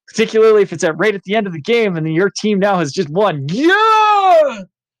 Particularly if it's right at the end of the game and then your team now has just won, yeah!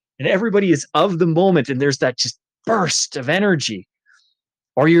 and everybody is of the moment, and there's that just burst of energy.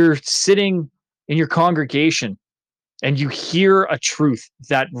 Or you're sitting in your congregation and you hear a truth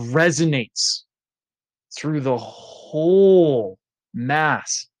that resonates through the whole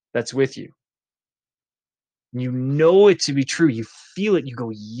mass that's with you. You know it to be true. You feel it. You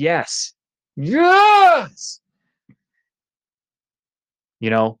go, yes, yes.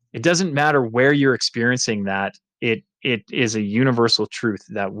 It doesn't matter where you're experiencing that. It is a universal truth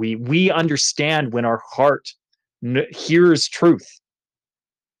that we understand when our heart hears truth.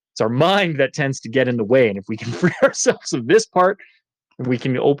 It's our mind that tends to get in the way, and if we can free ourselves of this part, we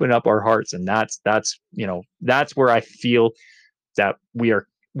can open up our hearts, and that's where I feel that we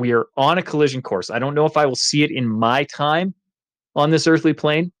are on a collision course. I don't know if I will see it in my time on this earthly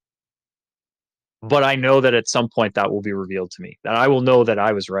plane, but I know that at some point that will be revealed to me. That I will know that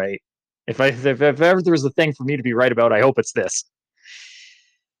I was right. If ever there was a thing for me to be right about, I hope it's this.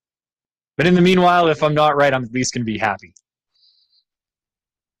 But in the meanwhile, if I'm not right, I'm at least going to be happy.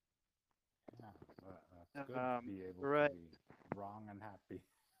 Yeah, that's good to be able to Right. be wrong and happy.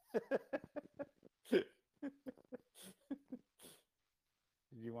 Do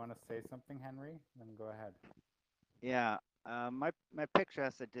you want to say something, Henry? Then go ahead. Yeah. My picture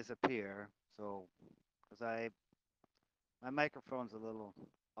has to disappear, so because I my microphone's a little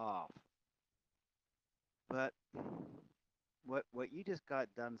off. But what you just got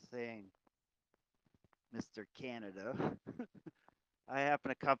done saying, Mr. Canada, I happen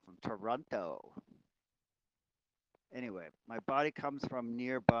to come from Toronto. Anyway, my body comes from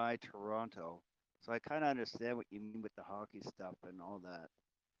nearby Toronto, so I kind of understand what you mean with the hockey stuff and all that.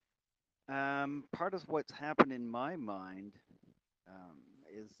 Part of what's happened in my mind um,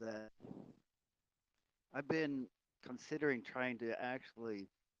 is that I've been considering trying to actually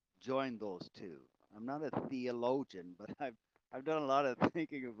join those two. I'm not a theologian, but I've done a lot of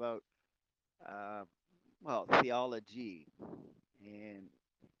thinking about uh, theology, and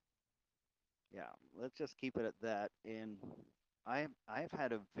yeah, let's just keep it at that. And I've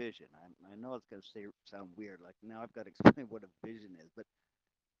had a vision. I know it's gonna sound weird. Like now I've got to explain what a vision is, but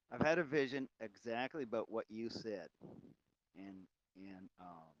I've had a vision exactly about what you said, and and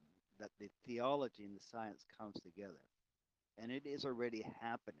that the theology and the science comes together, and it is already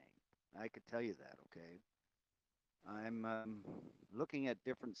happening. I could tell you that. Okay, I'm looking at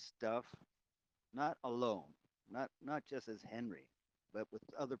different stuff, not alone, not just as Henry, but with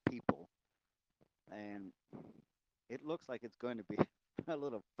other people, and it looks like it's going to be a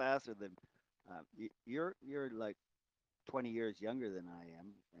little faster than you're like 20 years younger than I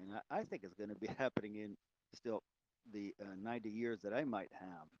am, and I think it's going to be happening in still the 90 years that I might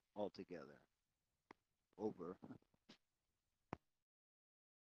have altogether. Over.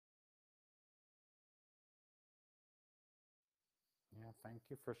 Yeah, thank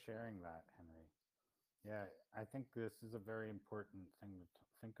you for sharing that, Henry. Yeah, I think this is a very important thing to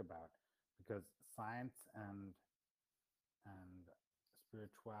think about because science and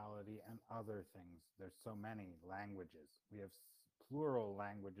spirituality and other things. There's so many languages. We have plural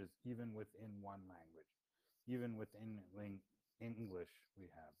languages even within one language. Even within English, we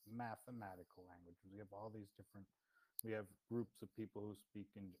have mathematical languages. We have all these different. We have groups of people who speak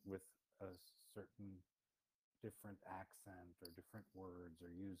with a certain different accent or different words or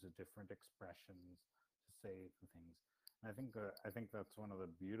use a different expressions to say things. And I think that's one of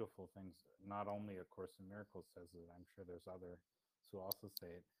the beautiful things. Not only A Course in Miracles says it, I'm sure there's others who also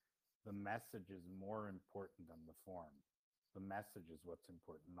say it. The message is more important than the form. The message is what's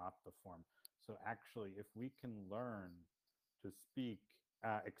important, not the form. So actually, if we can learn to speak,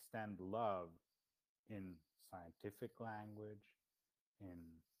 extend love in scientific language, in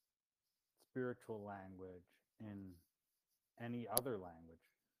spiritual language, in any other language,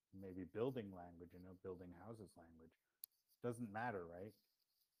 maybe building language, building houses language, doesn't matter, right?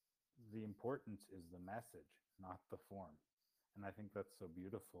 The importance is the message, not the form. And I think that's so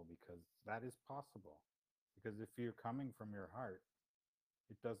beautiful because that is possible. Because if you're coming from your heart,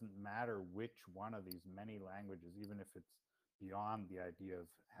 it doesn't matter which one of these many languages, even if it's beyond the idea of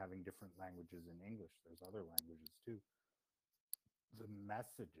having different languages in English, there's other languages too. The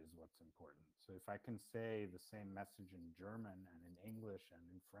message is what's important. So if I can say the same message in German and in English and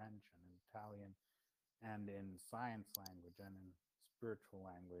in French and in Italian and in science language and in spiritual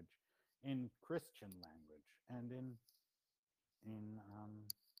language, in Christian language and in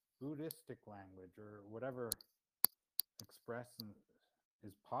Buddhistic language or whatever express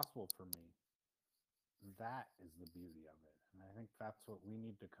is possible for me, that is the beauty of it. And I think that's what we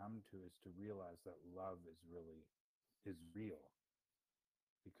need to come to is to realize that love is real,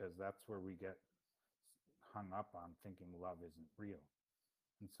 because that's where we get hung up on thinking love isn't real.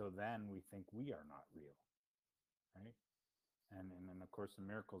 And so then we think we are not real, right? And then, of course, in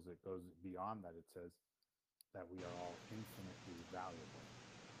miracles, it goes beyond that. It says that we are all infinitely valuable.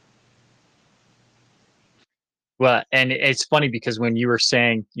 Well, and it's funny because when you were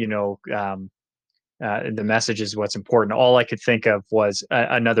saying, the message is what's important, all I could think of was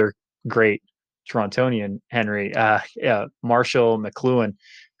another great Torontonian, Henry, Marshall McLuhan,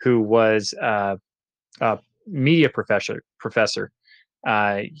 who was a media professor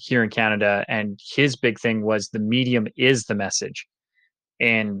here in Canada, and his big thing was the medium is the message.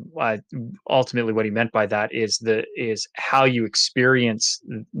 And ultimately, what he meant by that is how you experience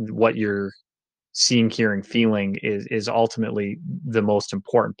what you're seeing, hearing, feeling is ultimately the most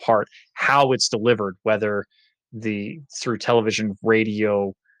important part. How it's delivered, whether through television,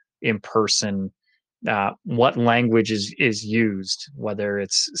 radio, in person, what language is used, whether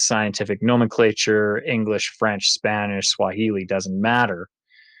it's scientific nomenclature, English, French, Spanish, Swahili, doesn't matter.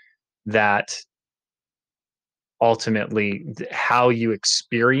 That ultimately how you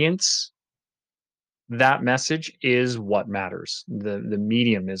experience that message is what matters. The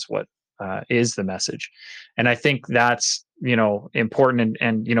medium is what is the message, and I think that's important.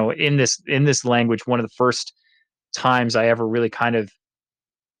 And in this language, one of the first times I ever really kind of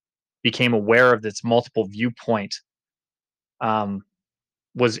became aware of this multiple viewpoint um,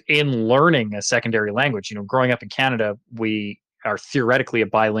 was in learning a secondary language. Growing up in Canada, we are theoretically a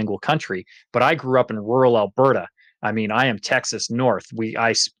bilingual country, but I grew up in rural Alberta. I mean, I am Texas North.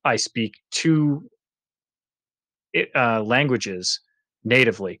 I speak two languages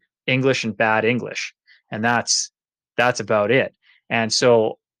natively, English and bad English, and that's about it. And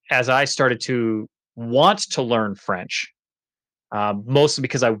so, as I started to want to learn French, mostly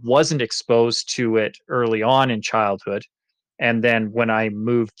because I wasn't exposed to it early on in childhood, and then when I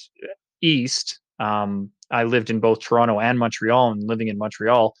moved east, I lived in both Toronto and Montreal, and living in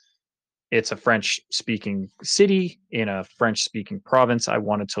Montreal, it's a French speaking city in a French speaking province. I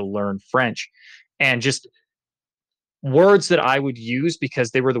wanted to learn French, and just words that I would use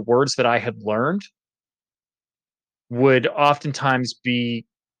because they were the words that I had learned would oftentimes be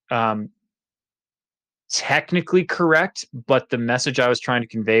um, technically correct, but the message I was trying to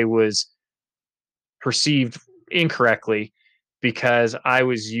convey was perceived incorrectly because I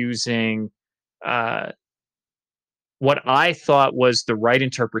was using uh, what I thought was the right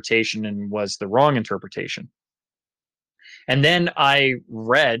interpretation and was the wrong interpretation. And then I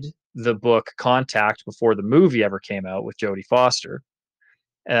read the book Contact before the movie ever came out with Jodie Foster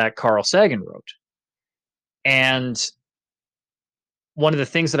that Carl Sagan wrote. And one of the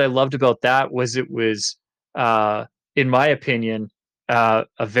things that I loved about that was it was, in my opinion, a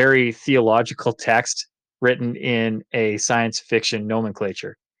very theological text written in a science fiction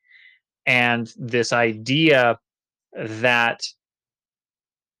nomenclature. And this idea that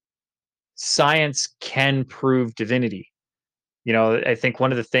science can prove divinity. I think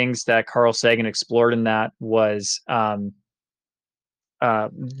one of the things that Carl Sagan explored in that was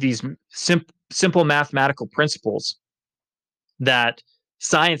these simple mathematical principles that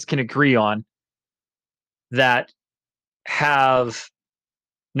science can agree on that have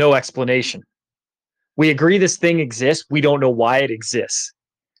no explanation. We agree this thing exists. We don't know why it exists.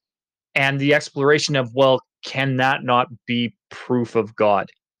 And the exploration of, well, can that not be proof of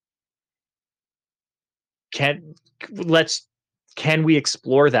God? Can we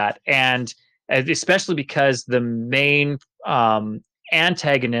explore that? And especially because the main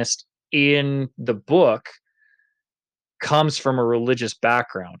antagonist in the book comes from a religious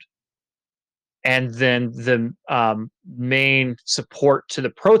background. And then the main support to the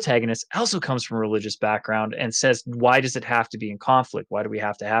protagonist also comes from a religious background and says, why does it have to be in conflict? Why do we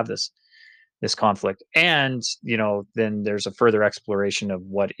have to have this conflict? And then there's a further exploration of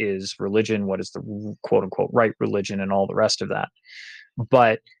what is religion, what is the quote unquote right religion, and all the rest of that.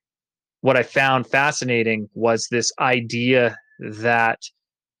 But what I found fascinating was this idea that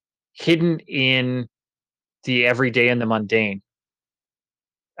hidden in the everyday and the mundane,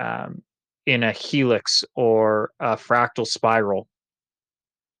 in a helix or a fractal spiral,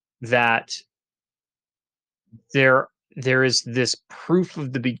 that there is this proof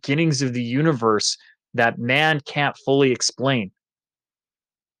of the beginnings of the universe that man can't fully explain.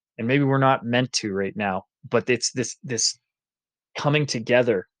 And maybe we're not meant to right now, but it's this coming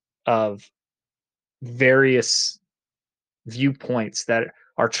together of various viewpoints that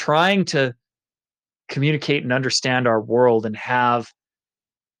are trying to communicate and understand our world and have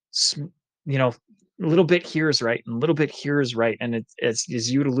a little bit here is right and a little bit here is right. And it's,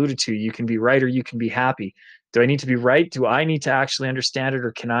 as you had alluded to, you can be right or you can be happy. Do I need to be right? Do I need to actually understand it?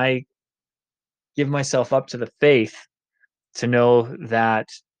 Or can I give myself up to the faith to know that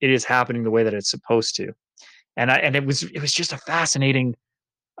it is happening the way that it's supposed to. And it was just a fascinating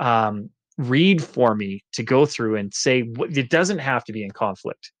read for me to go through and say it doesn't have to be in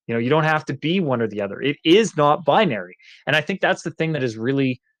conflict. You don't have to be one or the other. It is not binary. And I think that's the thing that has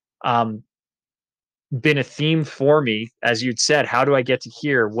really um, been a theme for me. As you'd said, how do I get to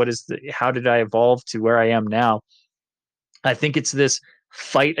here? How did I evolve to where I am now? I think it's this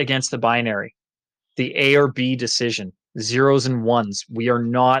fight against the binary, the A or B decision, zeros and ones. We are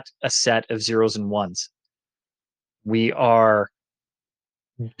not a set of zeros and ones. We are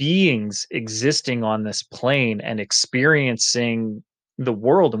beings existing on this plane and experiencing the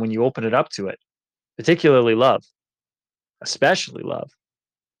world. And when you open it up to it, particularly love, especially love,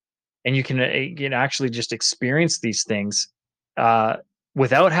 and you can actually just experience these things uh,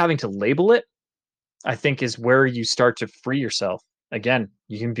 without having to label it, I think is where you start to free yourself. Again,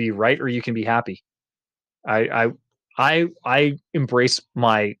 you can be right or you can be happy. I embrace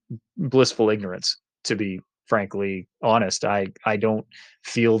my blissful ignorance, to be frankly honest. I don't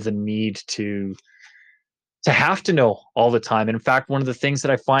feel the need to have to know all the time. And in fact, one of the things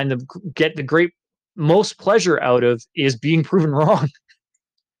that I find get the great most pleasure out of is being proven wrong.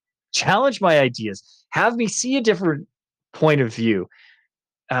 Challenge my ideas, have me see a different point of view,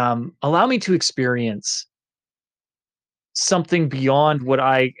 allow me to experience something beyond what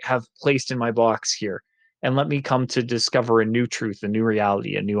I have placed in my box here, and let me come to discover a new truth, a new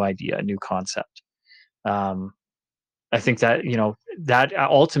reality, a new idea, a new concept. Um, I think that that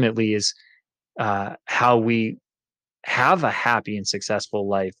ultimately is how we have a happy and successful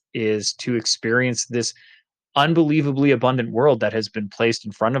life, is to experience this unbelievably abundant world that has been placed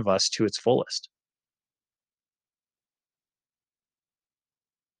in front of us to its fullest.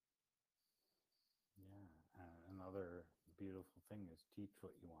 Yeah, another beautiful thing is teach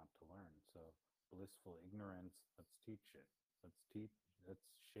what you want to learn. So blissful ignorance, let's teach it. Let's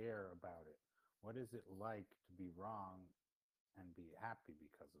share about it. What is it like to be wrong and be happy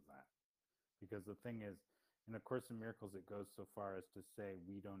because of that? Because the thing is, in A Course in Miracles, it goes so far as to say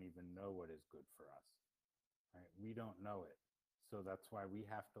we don't even know what is good for us. Right? We don't know it. So that's why we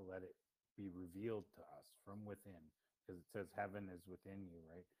have to let it be revealed to us from within, because it says heaven is within you,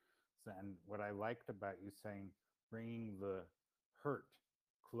 right? So, and what I liked about you saying bringing the hurt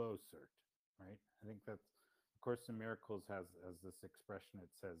closer, right? I think that's of Course in Miracles has this expression.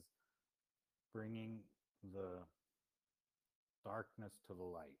 It says bringing the darkness to the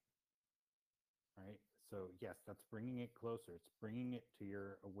light, right? So yes, that's bringing it closer. It's bringing it to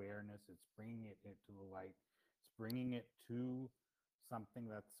your awareness. It's bringing it into the light. It's bringing it to something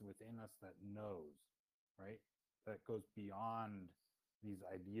that's within us that knows, right? That goes beyond these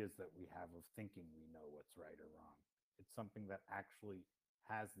ideas that we have of thinking we know what's right or wrong. It's something that actually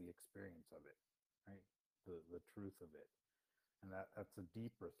has the experience of it, right? The truth of it. And that's a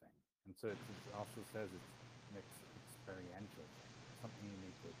deeper thing. And so it also says it's an experiential thing, something you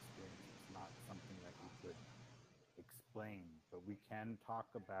need to experience. It's not something that you could explain, but we can talk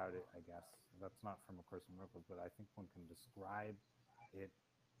about it, I guess. That's not from A Course in Miracles, but I think one can describe it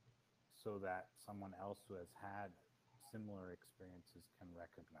so that someone else who has had similar experiences can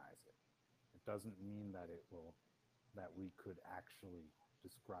recognize it. It doesn't mean that that we could actually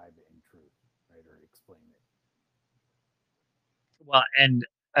describe it in truth, right, or explain it. Well, and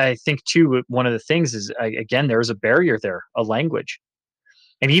I think too, one of the things is, again, there's a barrier there, a language,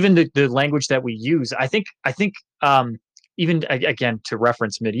 and even the language that we use. I think even again, to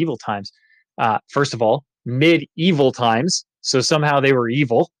reference medieval times. First of all, medieval times, so somehow they were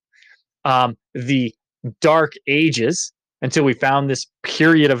evil. The Dark Ages, until we found this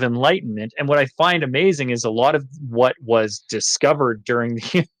period of enlightenment. And what I find amazing is a lot of what was discovered during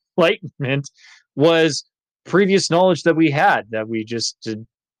the Enlightenment was previous knowledge that we had, that we just did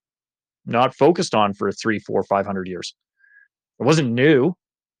not focused on for 3, 4, 500 years. It wasn't new.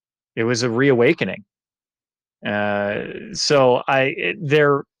 It was a reawakening. So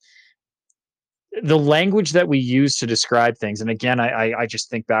the language that we use to describe things, and again, I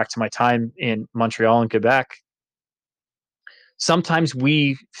just think back to my time in Montreal and Quebec. Sometimes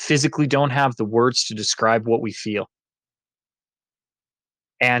we physically don't have the words to describe what we feel.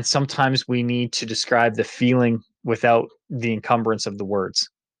 And sometimes we need to describe the feeling without the encumbrance of the words.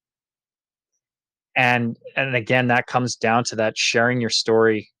 And again, that comes down to that sharing your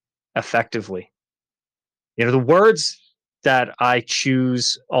story effectively. The words that I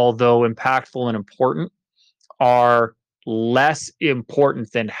choose, although impactful and important, are less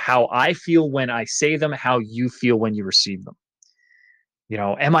important than how I feel when I say them, how you feel when you receive them.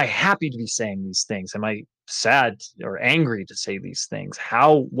 Am I happy to be saying these things? Am I sad or angry to say these things.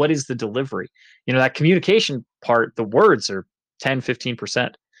 What is the delivery? That communication part, the words are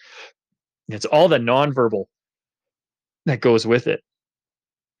 10-15%. It's all the nonverbal that goes with it,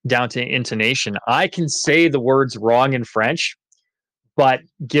 down to intonation. I can say the words wrong in French, but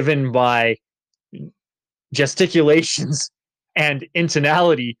given my gesticulations and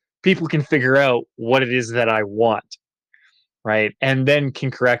intonality, people can figure out what it is that I want, right? And then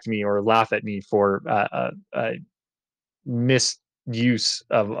can correct me or laugh at me for a misuse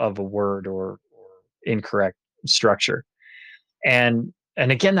of a word or incorrect structure. And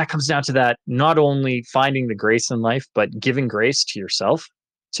again, that comes down to that, not only finding the grace in life, but giving grace to yourself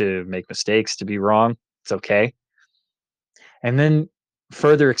to make mistakes, to be wrong. It's okay. And then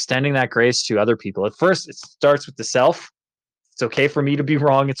further extending that grace to other people. At first, it starts with the self. It's okay for me to be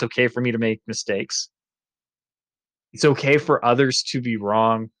wrong. It's okay for me to make mistakes. It's okay for others to be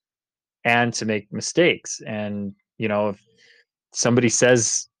wrong and to make mistakes. And, if somebody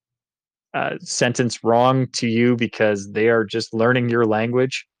says a sentence wrong to you because they are just learning your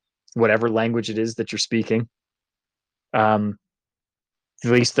language, whatever language it is that you're speaking, at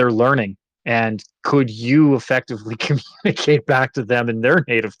least they're learning. And could you effectively communicate back to them in their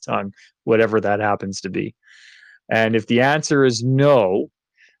native tongue, whatever that happens to be? And if the answer is no,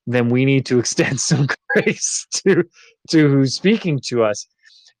 then we need to extend some grace to who's speaking to us.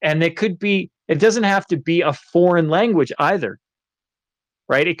 And it doesn't have to be a foreign language either,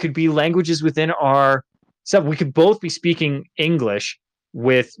 right? It could be languages within our stuff. We could both be speaking English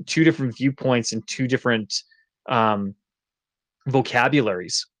with two different viewpoints and two different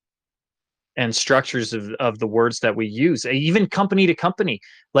vocabularies and structures of the words that we use, even company to company.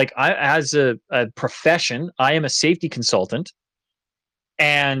 Like as a profession, I am a safety consultant,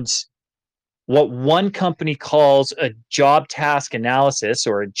 and what one company calls a job task analysis,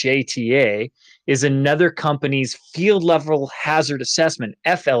 or a JTA, is another company's field level hazard assessment,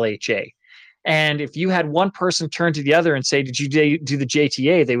 FLHA. And if you had one person turn to the other and say, "Did you do the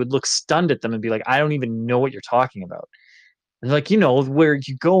JTA?" they would look stunned at them and be like, "I don't even know what you're talking about." And like, where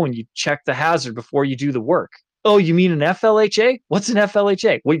you go and you check the hazard before you do the work. Oh, you mean an FLHA? What's an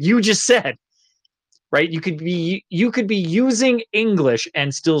FLHA? What you just said, right? You could be using English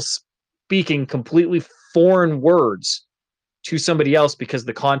and still speaking completely foreign words to somebody else because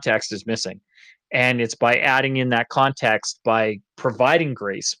the context is missing. And it's by adding in that context, by providing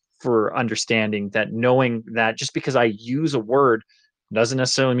grace for understanding, that knowing that just because I use a word doesn't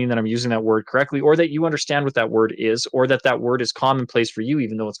necessarily mean that I'm using that word correctly, or that you understand what that word is, or that that word is commonplace for you,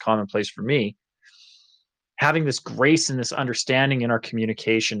 even though it's commonplace for me. Having this grace and this understanding in our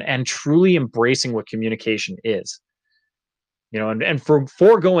communication, and truly embracing what communication is. And for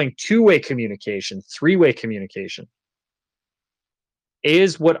foregoing two-way communication, three-way communication,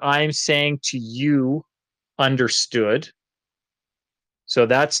 is what I'm saying to you understood? So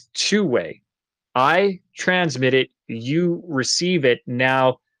that's two-way. I transmit it, you receive it.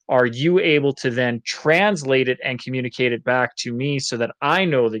 Now, are you able to then translate it and communicate it back to me so that I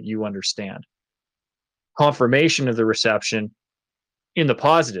know that you understand? Confirmation of the reception in the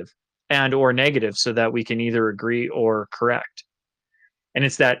positive and or negative, so that we can either agree or correct. And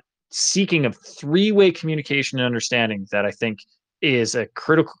it's that seeking of three-way communication and understanding that I think is a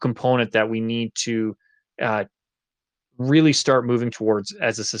critical component that we need to really start moving towards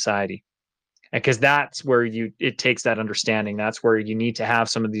as a society. Because that's where it takes that understanding. That's where you need to have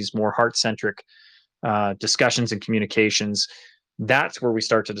some of these more heart-centric discussions and communications. That's where we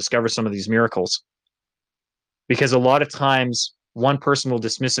start to discover some of these miracles. Because a lot of times one person will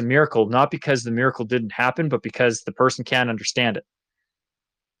dismiss a miracle, not because the miracle didn't happen, but because the person can't understand it.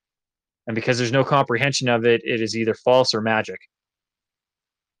 And because there's no comprehension of it, it is either false or magic.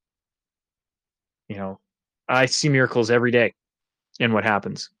 I see miracles every day in what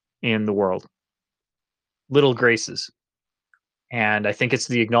happens in the world. Little graces. And I think it's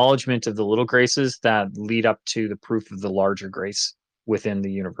the acknowledgement of the little graces that lead up to the proof of the larger grace within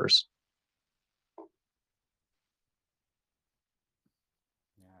the universe.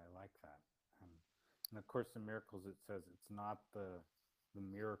 Yeah, I like that. And of course, in miracles, it says it's not the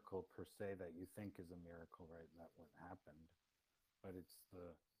miracle per se that you think is a miracle, right? That what happened, but it's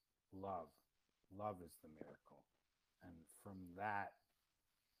the love. Love is the miracle, and from that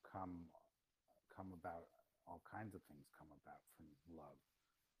come about all kinds of things come about from love.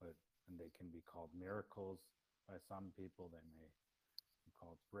 But and they can be called miracles by some people. They may be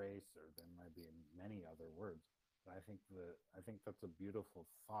called grace, or there might be many other words. But I think that's a beautiful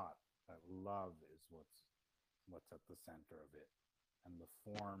thought, that love is what's at the center of it, and the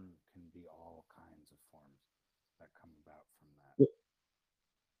form can be all kinds of forms that come about from that.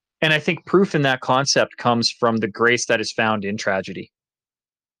 And I think proof in that concept comes from the grace that is found in tragedy,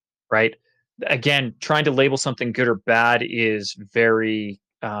 right? Again, trying to label something good or bad is very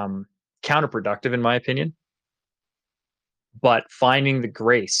counterproductive, in my opinion. But finding the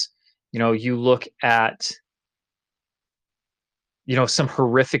grace, you look at, some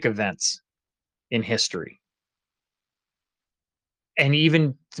horrific events in history, and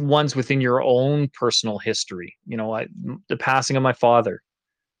even ones within your own personal history. The passing of my father,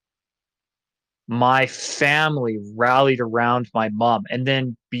 my family rallied around my mom. And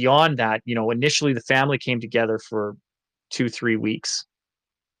then beyond that, initially the family came together for 2, 3 weeks,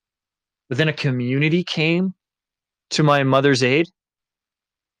 but then a community came to my mother's aid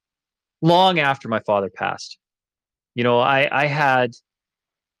long after my father passed. I had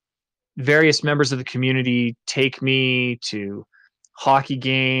various members of the community take me to hockey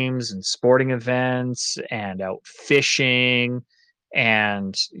games and sporting events and out fishing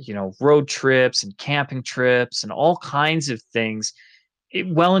and road trips and camping trips and all kinds of things,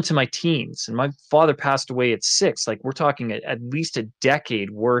 well into my teens. And my father passed away at 6. Like, we're talking at least a decade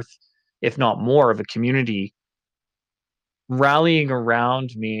worth, if not more, of a community rallying around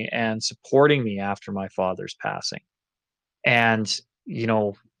me and supporting me after my father's passing. And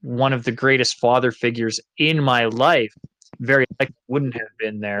one of the greatest father figures in my life very likely wouldn't have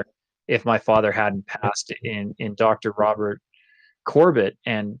been there if my father hadn't passed, in Dr. Robert Corbett.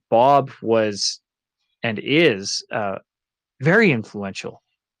 And Bob was and is very influential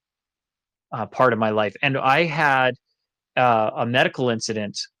part of my life. And I had a medical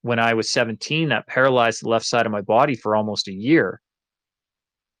incident when I was 17 that paralyzed the left side of my body for almost a year.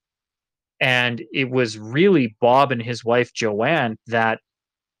 And it was really Bob and his wife Joanne that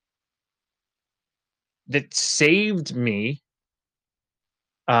saved me,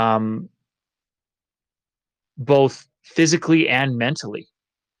 um, both physically and mentally.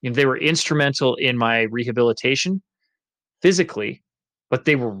 They were instrumental in my rehabilitation physically, but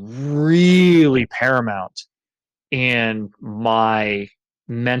they were really paramount in my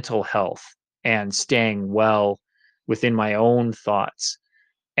mental health and staying well within my own thoughts.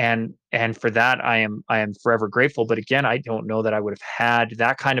 And for that, I am forever grateful. But again, I don't know that I would have had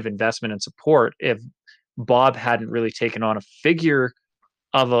that kind of investment and support if Bob hadn't really taken on a figure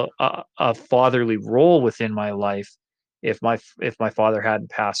of a fatherly role within my life. If my father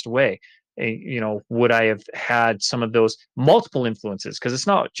hadn't passed away, would I have had some of those multiple influences? Because it's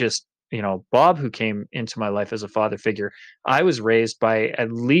not just Bob who came into my life as a father figure. I was raised by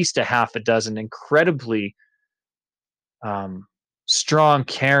at least a half a dozen incredibly strong,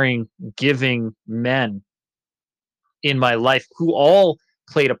 caring, giving men in my life who all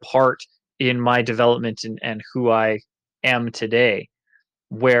played a part in my development and who I am today,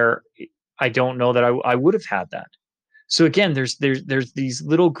 where I don't know that I would have had that. So again, there's these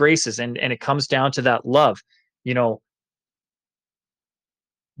little graces, and it comes down to that love.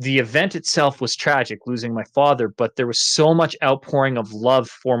 The event itself was tragic, losing my father, but there was so much outpouring of love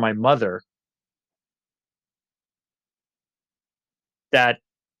for my mother that,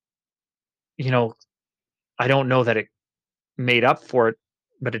 I don't know that it made up for it,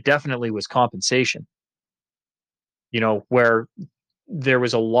 but it definitely was compensation. Where there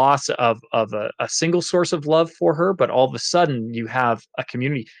was a loss of a single source of love for her, but all of a sudden you have a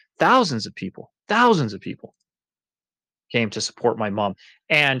community, thousands of people came to support my mom.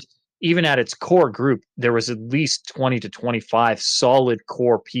 And even at its core group, there was at least 20 to 25 solid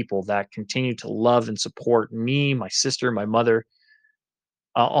core people that continued to love and support me, my sister, my mother,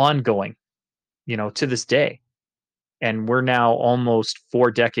 ongoing, to this day. And we're now almost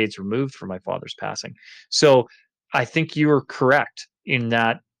 4 decades removed from my father's passing. So I think you are correct in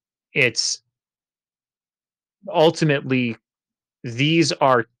that it's ultimately, these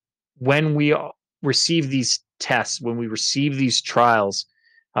are, when we receive these tests, when we receive these trials,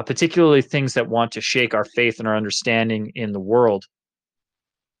 particularly things that want to shake our faith and our understanding in the world,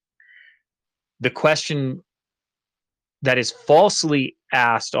 the question that is falsely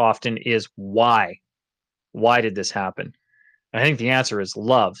asked often is why? Why did this happen? I think the answer is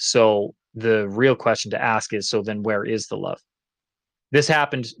love. So the real question to ask is, so then where is the love? This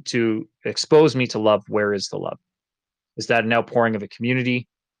happened to expose me to love. Where is the love? Is that an outpouring of a community?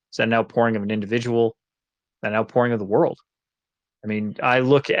 Is that an outpouring of an individual? An outpouring of the world? I mean, I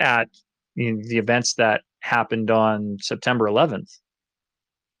look at the events that happened on September 11th.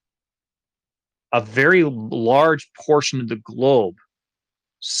 A very large portion of the globe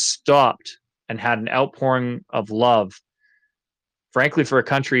stopped and had an outpouring of love, frankly, for a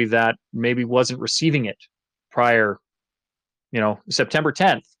country that maybe wasn't receiving it prior. September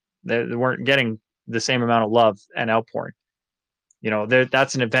 10th, they weren't getting the same amount of love and outpouring.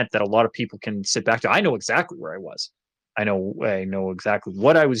 That's an event that a lot of people can sit back to. I know exactly where I was. I know exactly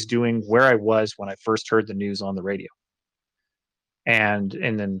what I was doing, where I was when I first heard the news on the radio, and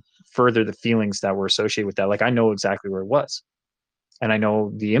then further the feelings that were associated with that. Like, I know exactly where it was, and I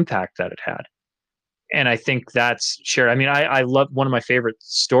know the impact that it had. And I think that's shared. I mean, I love, one of my favorite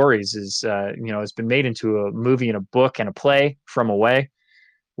stories is, it's been made into a movie and a book and a play, From Away,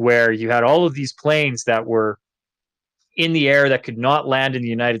 where you had all of these planes that were in the air that could not land in the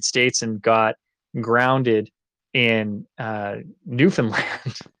United States and got grounded in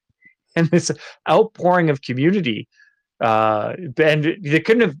Newfoundland. And this outpouring of community, and it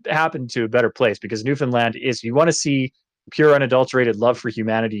couldn't have happened to a better place, because Newfoundland is, you want to see pure unadulterated love for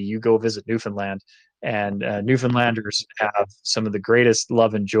humanity, you go visit Newfoundland. And Newfoundlanders have some of the greatest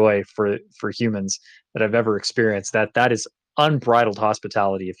love and joy for humans that I've ever experienced. That is unbridled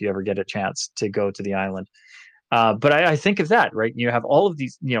hospitality if you ever get a chance to go to the island. But I think of that, right? You have all of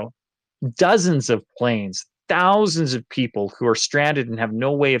these, dozens of planes, thousands of people who are stranded and have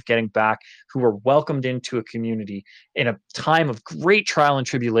no way of getting back, who are welcomed into a community in a time of great trial and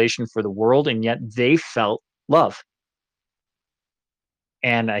tribulation for the world, and yet they felt love.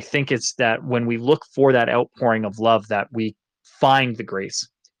 And I think it's that when we look for that outpouring of love, that we find the grace,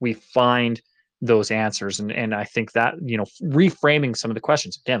 we find those answers. And I think that, reframing some of the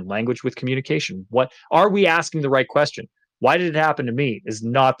questions, again, language with communication. What are we asking the right question? Why did it happen to me is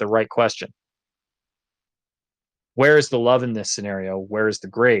not the right question. Where is the love in this scenario? Where is the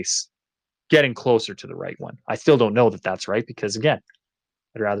grace? Getting closer to the right one. I still don't know that that's right, because, again,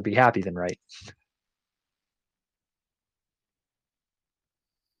 I'd rather be happy than right.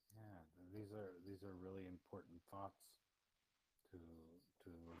 Yeah, these are really important thoughts to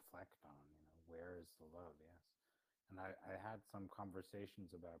reflect on. Where is the love? Yes, and I had some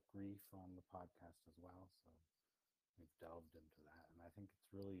conversations about grief on the podcast as well, so we've delved into that, and I think it's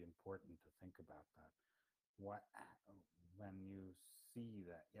really important to think about that. What when you see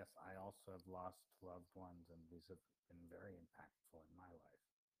that? Yes, I also have lost loved ones, and these have been very impactful in my life,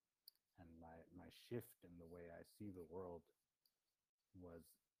 and my shift in the way I see the world was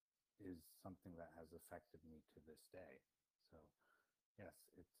is something that has affected me to this day. So yes,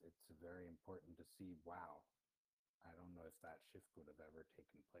 it's very important to see, wow, I don't know if that shift would have ever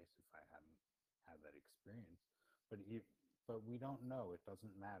taken place if I hadn't had that experience. But we don't know. It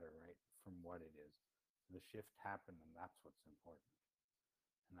doesn't matter, right? From what it is, the shift happened, and that's what's important.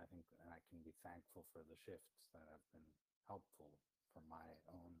 And I think, and I can be thankful for the shifts that have been helpful for my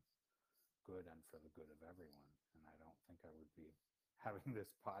own good and for the good of everyone. And I don't think I would be having this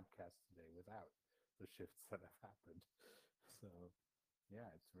podcast today without the shifts that have happened. So yeah,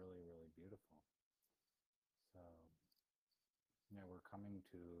 it's really, really beautiful. So yeah, we're coming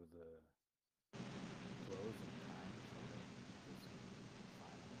to the closing time. So just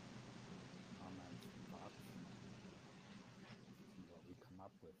final comments and thoughts, and see what we come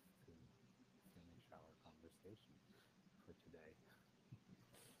up with to finish our conversation for today.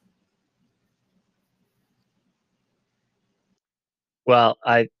 Well,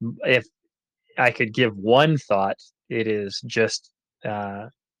 if I could give one thought, it is just, uh,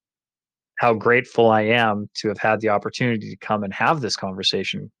 how grateful I am to have had the opportunity to come and have this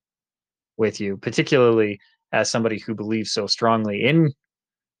conversation with you, particularly as somebody who believes so strongly in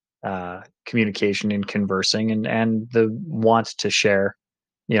communication and conversing, and the want to share,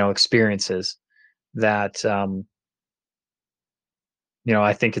 experiences that, I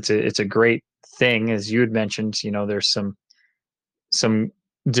think it's a great thing. As you had mentioned, there's some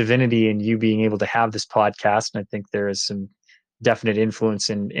divinity in you being able to have this podcast, and I think there is some definite influence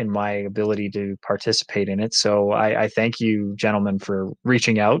in my ability to participate in it. So I thank you, gentlemen, for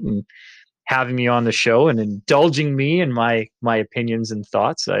reaching out and having me on the show and indulging me in my opinions and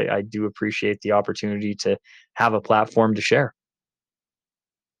thoughts. I do appreciate the opportunity to have a platform to share.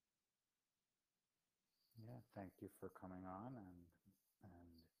 Yeah, thank you for coming on and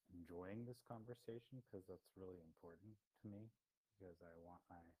enjoying this conversation, because that's really important to me, because I want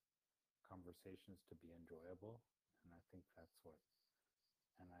my conversations to be enjoyable, and I think that's what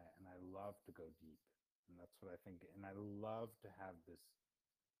and I love to go deep, and that's what I think, and I love to have this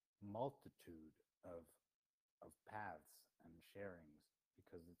multitude of paths and sharings,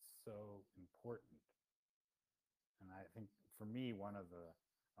 because it's so important. And I think for me, one of the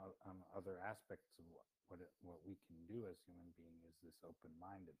other aspects of what we can do as human beings is this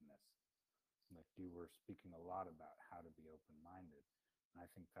open-mindedness. Like you were speaking a lot about how to be open-minded, and I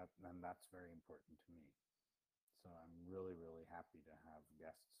think that's very important to me. So I'm really, really happy to have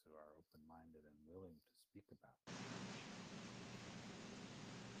guests who are open-minded and willing to speak about it.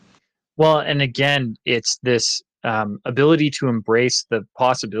 Well, and again, it's this ability to embrace the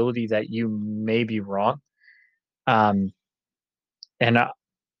possibility that you may be wrong. Um, and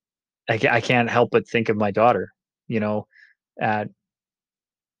I can't help but think of my daughter, you know, at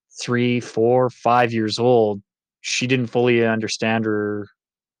 3, 4, 5 years old, she didn't fully understand or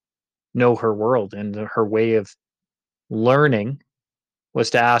know her world, and her way of learning was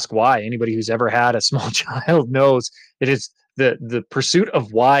to ask why. Anybody who's ever had a small child knows it is the pursuit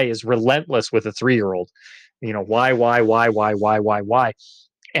of why is relentless with a 3-year-old. You know, why?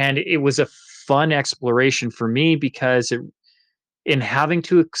 And it was a fun exploration for me because in having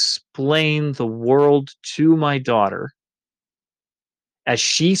to explain the world to my daughter as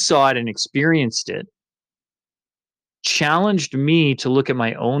she saw it and experienced it, challenged me to look at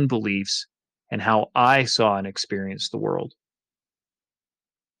my own beliefs and how I saw and experienced the world.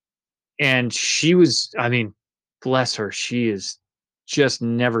 And she was, I mean, bless her, she is just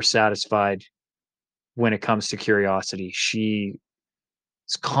never satisfied when it comes to curiosity. She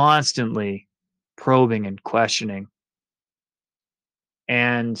is constantly probing and questioning.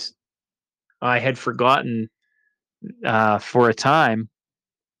 And I had forgotten for a time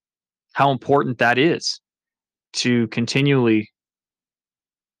how important that is to continually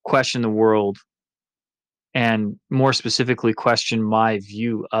question the world and more specifically question my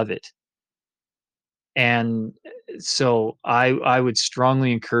view of it. And so I would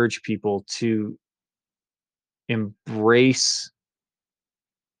strongly encourage people to embrace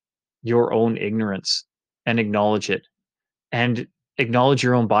your own ignorance and acknowledge it, and acknowledge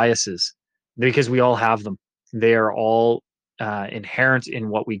your own biases, because we all have them. They are all inherent in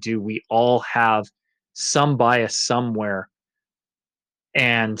what we do. We all have some bias somewhere.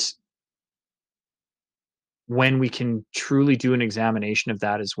 And when we can truly do an examination of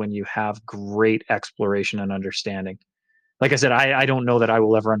that is when you have great exploration and understanding. Like I said, I don't know that I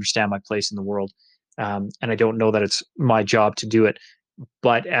will ever understand my place in the world. And I don't know that it's my job to do it.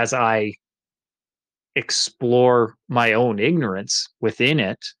 But as I explore my own ignorance within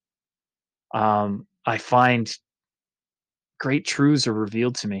it, I find great truths are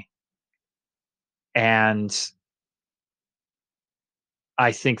revealed to me. And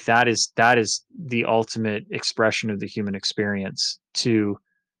I think that is the ultimate expression of the human experience, to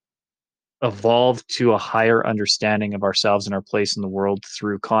evolve to a higher understanding of ourselves and our place in the world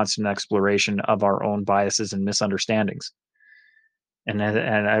through constant exploration of our own biases and misunderstandings. And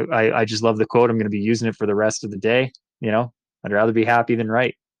I just love the quote. I'm going to be using it for the rest of the day. You know, I'd rather be happy than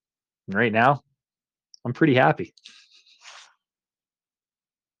right. And right now, I'm pretty happy.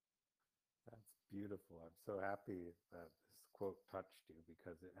 That's beautiful. I'm so happy that this quote touched you,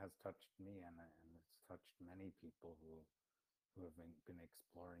 because it has touched me, and it's touched many people who have been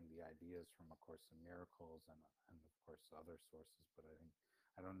exploring the ideas from A Course in Miracles, and of course other sources. But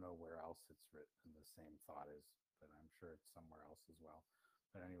I don't know where else it's written the same thought is, but I'm sure it's somewhere else as well.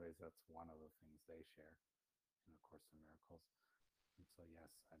 But anyways, that's one of the things they share in A Course in Miracles. And so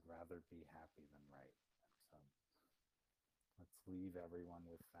yes, I'd rather be happy than right. And so let's leave everyone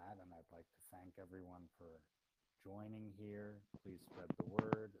with that. And I'd like to thank everyone for joining here. Please spread the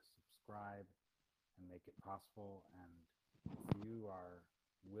word, subscribe, and make it possible. And if you are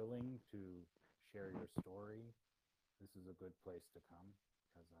willing to share your story, this is a good place to come,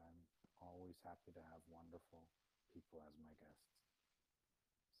 because I'm always happy to have wonderful people as my guests.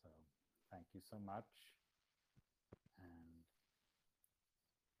 So thank you so much. And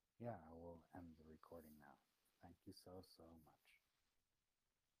yeah, I will end the recording now. Thank you so, so much.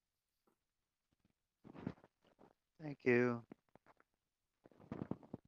 Thank you.